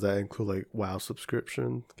 Does that include, like, WoW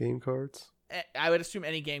subscription game cards? I would assume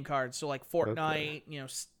any game cards. So, like, Fortnite,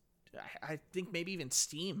 I think maybe even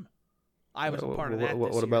Steam. I was a part of that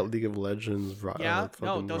What about League of Legends? Yeah,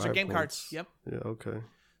 no, those are game cards. Yep. Yeah, okay.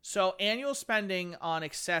 So, annual spending on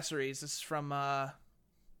accessories. This is from,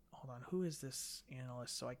 hold on, who is this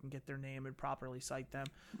analyst so I can get their name and properly cite them?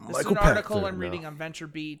 This is an article I'm reading on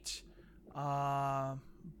VentureBeat,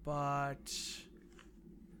 but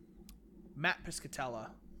Matt Piscatella.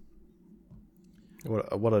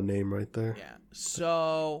 What a name right there. Yeah,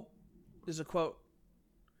 so there's a quote.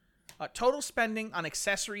 Total spending on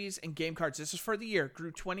accessories and game cards, this is for the year,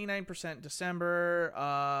 grew 29% December.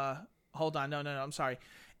 Hold on, no, I'm sorry.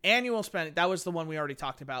 Annual spending, that was the one we already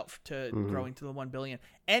talked about growing to the 1 billion.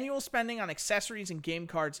 Annual spending on accessories and game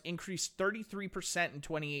cards increased 33% in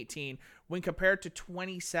 2018 when compared to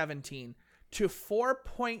 2017 to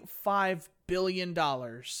 $4.5 billion.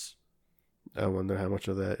 I wonder how much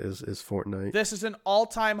of that is Fortnite. This is an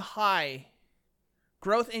all-time high.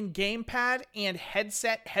 Growth in gamepad and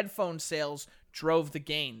headphone sales drove the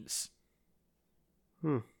gains.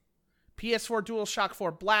 PS4 DualShock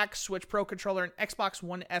 4 Black, Switch Pro controller, and Xbox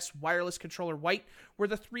One S wireless controller white were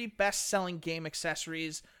the 3 best-selling game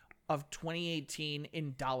accessories of 2018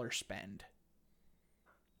 in dollar spend.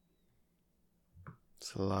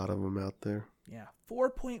 It's a lot of them out there. Yeah,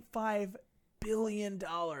 $4.5 billion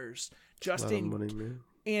just in money, man.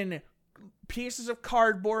 In pieces of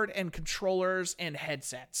cardboard and controllers and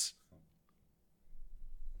headsets.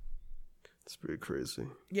 It's pretty crazy.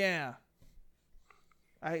 Yeah.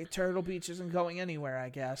 Turtle Beach isn't going anywhere, I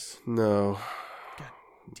guess. No. God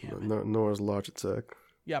damn it. Nor is Logitech.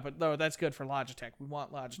 Yeah, but no, that's good for Logitech. We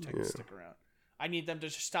want Logitech to stick around. I need them to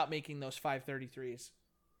just stop making those 533s. Those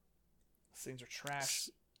things are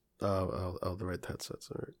trash. Oh, the right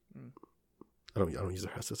headsets. All right. I don't use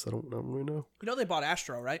their headsets. I don't really know. You know they bought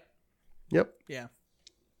Astro, right? Yep. Yeah.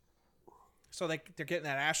 So they're getting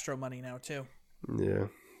that Astro money now too. Yeah,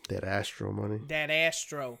 that Astro money. That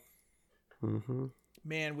Astro. Mm-hmm.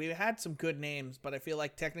 Man, we had some good names, but I feel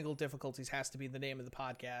like Technical Difficulties has to be the name of the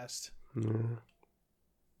podcast. Yeah.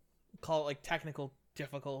 Call it like Technical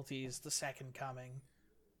Difficulties, the Second Coming.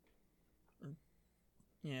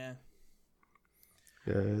 Yeah.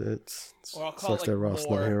 Yeah, it's or I'll call sucks it like that Ross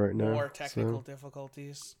not here right now. More technical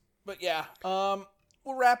difficulties. But yeah, we'll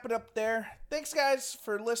wrap it up there. Thanks, guys,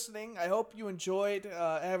 for listening. I hope you enjoyed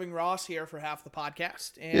having Ross here for half the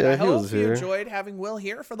podcast. And I hope you enjoyed having Will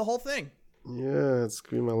here for the whole thing. Yeah, it's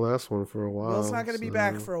going to be my last one for a while. Will's not going to be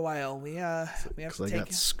back for a while. We have to take... I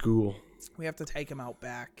got school. we have to take him out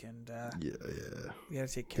back, and yeah. we got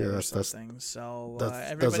to take care of some things. So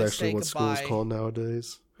That's everybody actually say what goodbye. school's called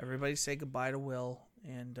nowadays. Everybody say goodbye to Will,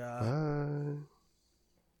 and Bye.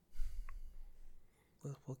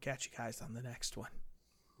 we'll catch you guys on the next one.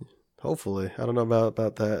 Hopefully. I don't know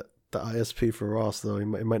about that. The ISP for Ross, though. He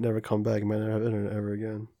might never come back. He might never have internet ever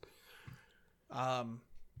again.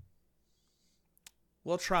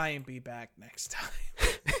 We'll try and be back next time.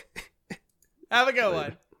 Have a good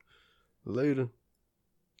one. Later.